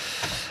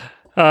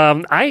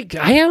 I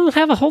don't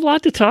have a whole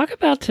lot to talk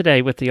about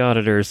today with the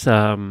auditors.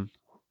 I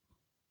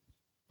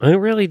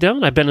really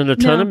don't. I've been in a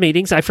ton of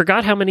meetings. I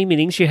forgot how many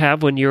meetings you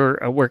have when you're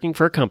working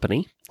for a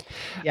company.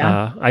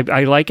 Yeah.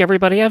 I like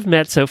everybody I've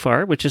met so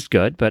far, which is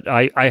good, but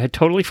I had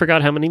totally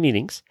forgot how many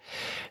meetings.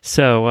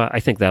 So I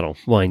think that'll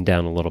wind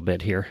down a little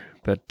bit here.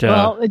 But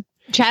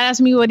Chad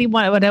asked me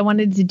what I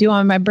wanted to do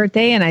on my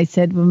birthday, and I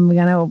said, well,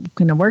 we're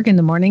gonna work in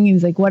the morning.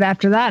 He's like, what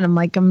after that? And I'm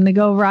like, I'm gonna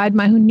go ride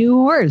my new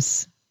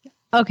horse.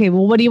 Okay,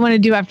 well, what do you want to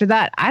do after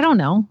that? I don't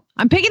know.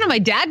 I'm picking up my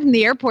dad from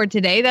the airport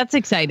today. That's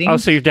exciting. Oh,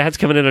 so your dad's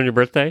coming in on your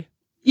birthday?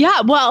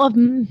 Yeah, well,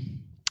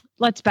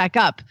 let's back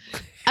up.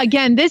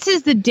 Again, this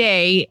is the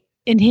day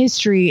in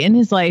history in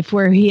his life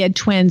where he had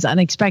twins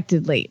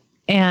unexpectedly.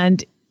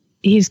 And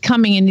he's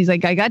coming and he's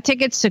like, I got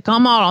tickets to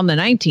come out on the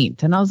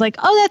 19th. And I was like,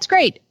 oh, that's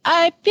great.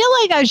 I feel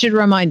like I should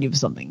remind you of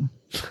something.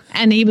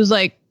 And he was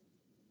like,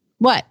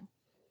 what?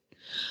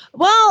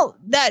 Well,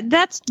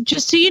 that's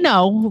just so you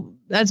know,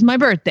 that's my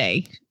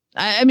birthday.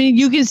 I mean,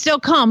 you can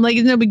still come. Like,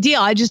 it's no big deal.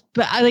 I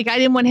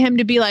didn't want him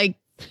to be like,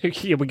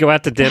 yeah, we go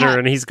out to dinner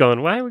and he's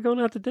going, why are we going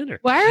out to dinner?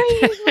 Why are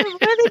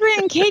they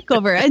bringing cake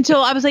over? And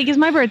so I was like, it's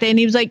my birthday. And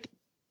he was like,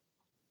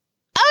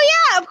 oh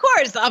yeah, of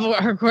course.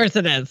 Of course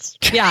it is.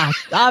 Yeah,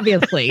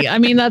 obviously. I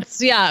mean, that's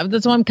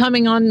why I'm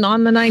coming on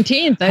the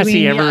 19th. Has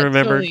he ever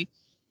remembered? Totally.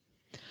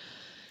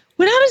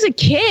 When I was a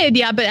kid,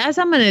 yeah, but as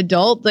I'm an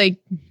adult, like,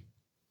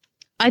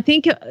 I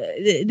think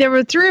there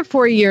were 3 or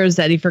 4 years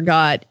that he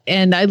forgot,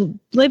 and I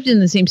lived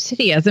in the same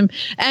city as him.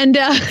 And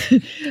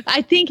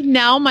I think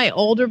now my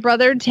older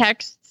brother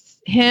texts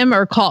him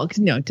or calls.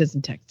 No, it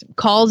doesn't text him.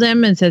 Calls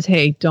him and says,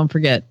 "Hey, don't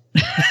forget."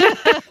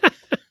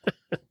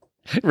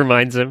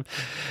 Reminds him.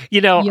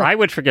 You know, I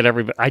would forget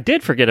everybody. I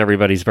did forget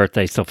everybody's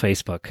birthdays till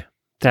Facebook.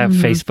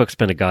 Facebook's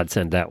been a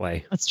godsend that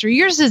way. That's true.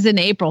 Yours is in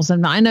April, so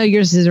I know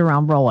yours is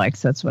around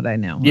Rolex. That's what I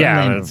know.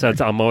 Yeah,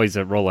 I'm always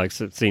at Rolex.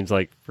 It seems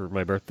like for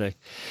my birthday,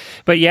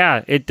 but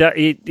yeah,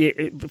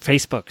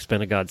 Facebook's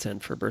been a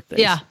godsend for birthdays.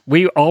 Yeah,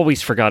 we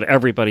always forgot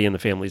everybody in the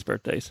family's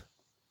birthdays,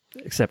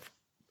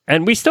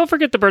 and we still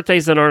forget the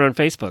birthdays that aren't on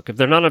Facebook. If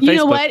they're not on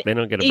Facebook, they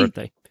don't get a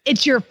birthday.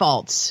 It's your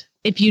fault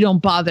if you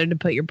don't bother to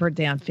put your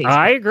birthday on Facebook.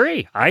 I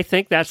agree. I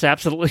think that's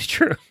absolutely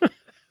true.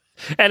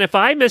 And if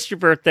I missed your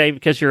birthday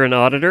because you're an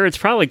auditor, it's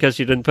probably because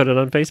you didn't put it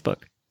on Facebook.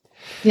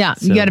 Yeah,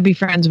 so, you got to be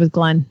friends with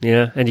Glenn.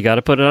 Yeah, and you got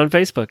to put it on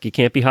Facebook. You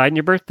can't be hiding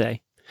your birthday.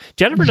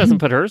 Jennifer doesn't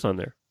put hers on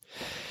there.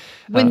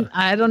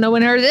 I don't know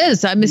when hers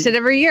is. I miss it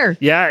every year.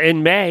 Yeah,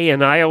 in May,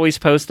 and I always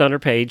post on her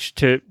page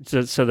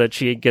so that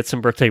she gets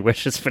some birthday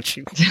wishes, but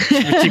she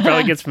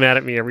probably gets mad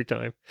at me every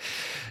time.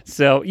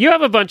 So you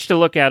have a bunch to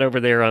look at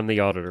over there on the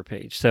auditor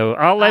page. So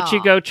I'll let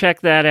you go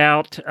check that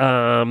out,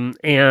 and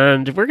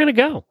we're going to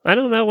go. I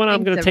don't know when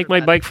I'm going to take my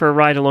bike for a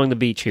ride along the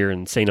beach here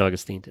in St.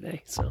 Augustine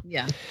today. So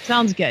yeah,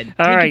 sounds good.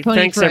 All right,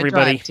 thanks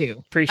everybody.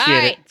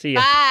 Appreciate it. See you.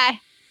 Bye.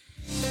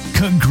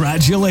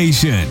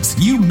 Congratulations!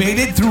 You made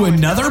it through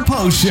another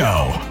post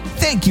show.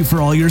 Thank you for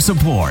all your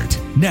support.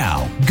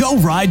 Now, go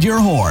ride your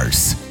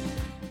horse.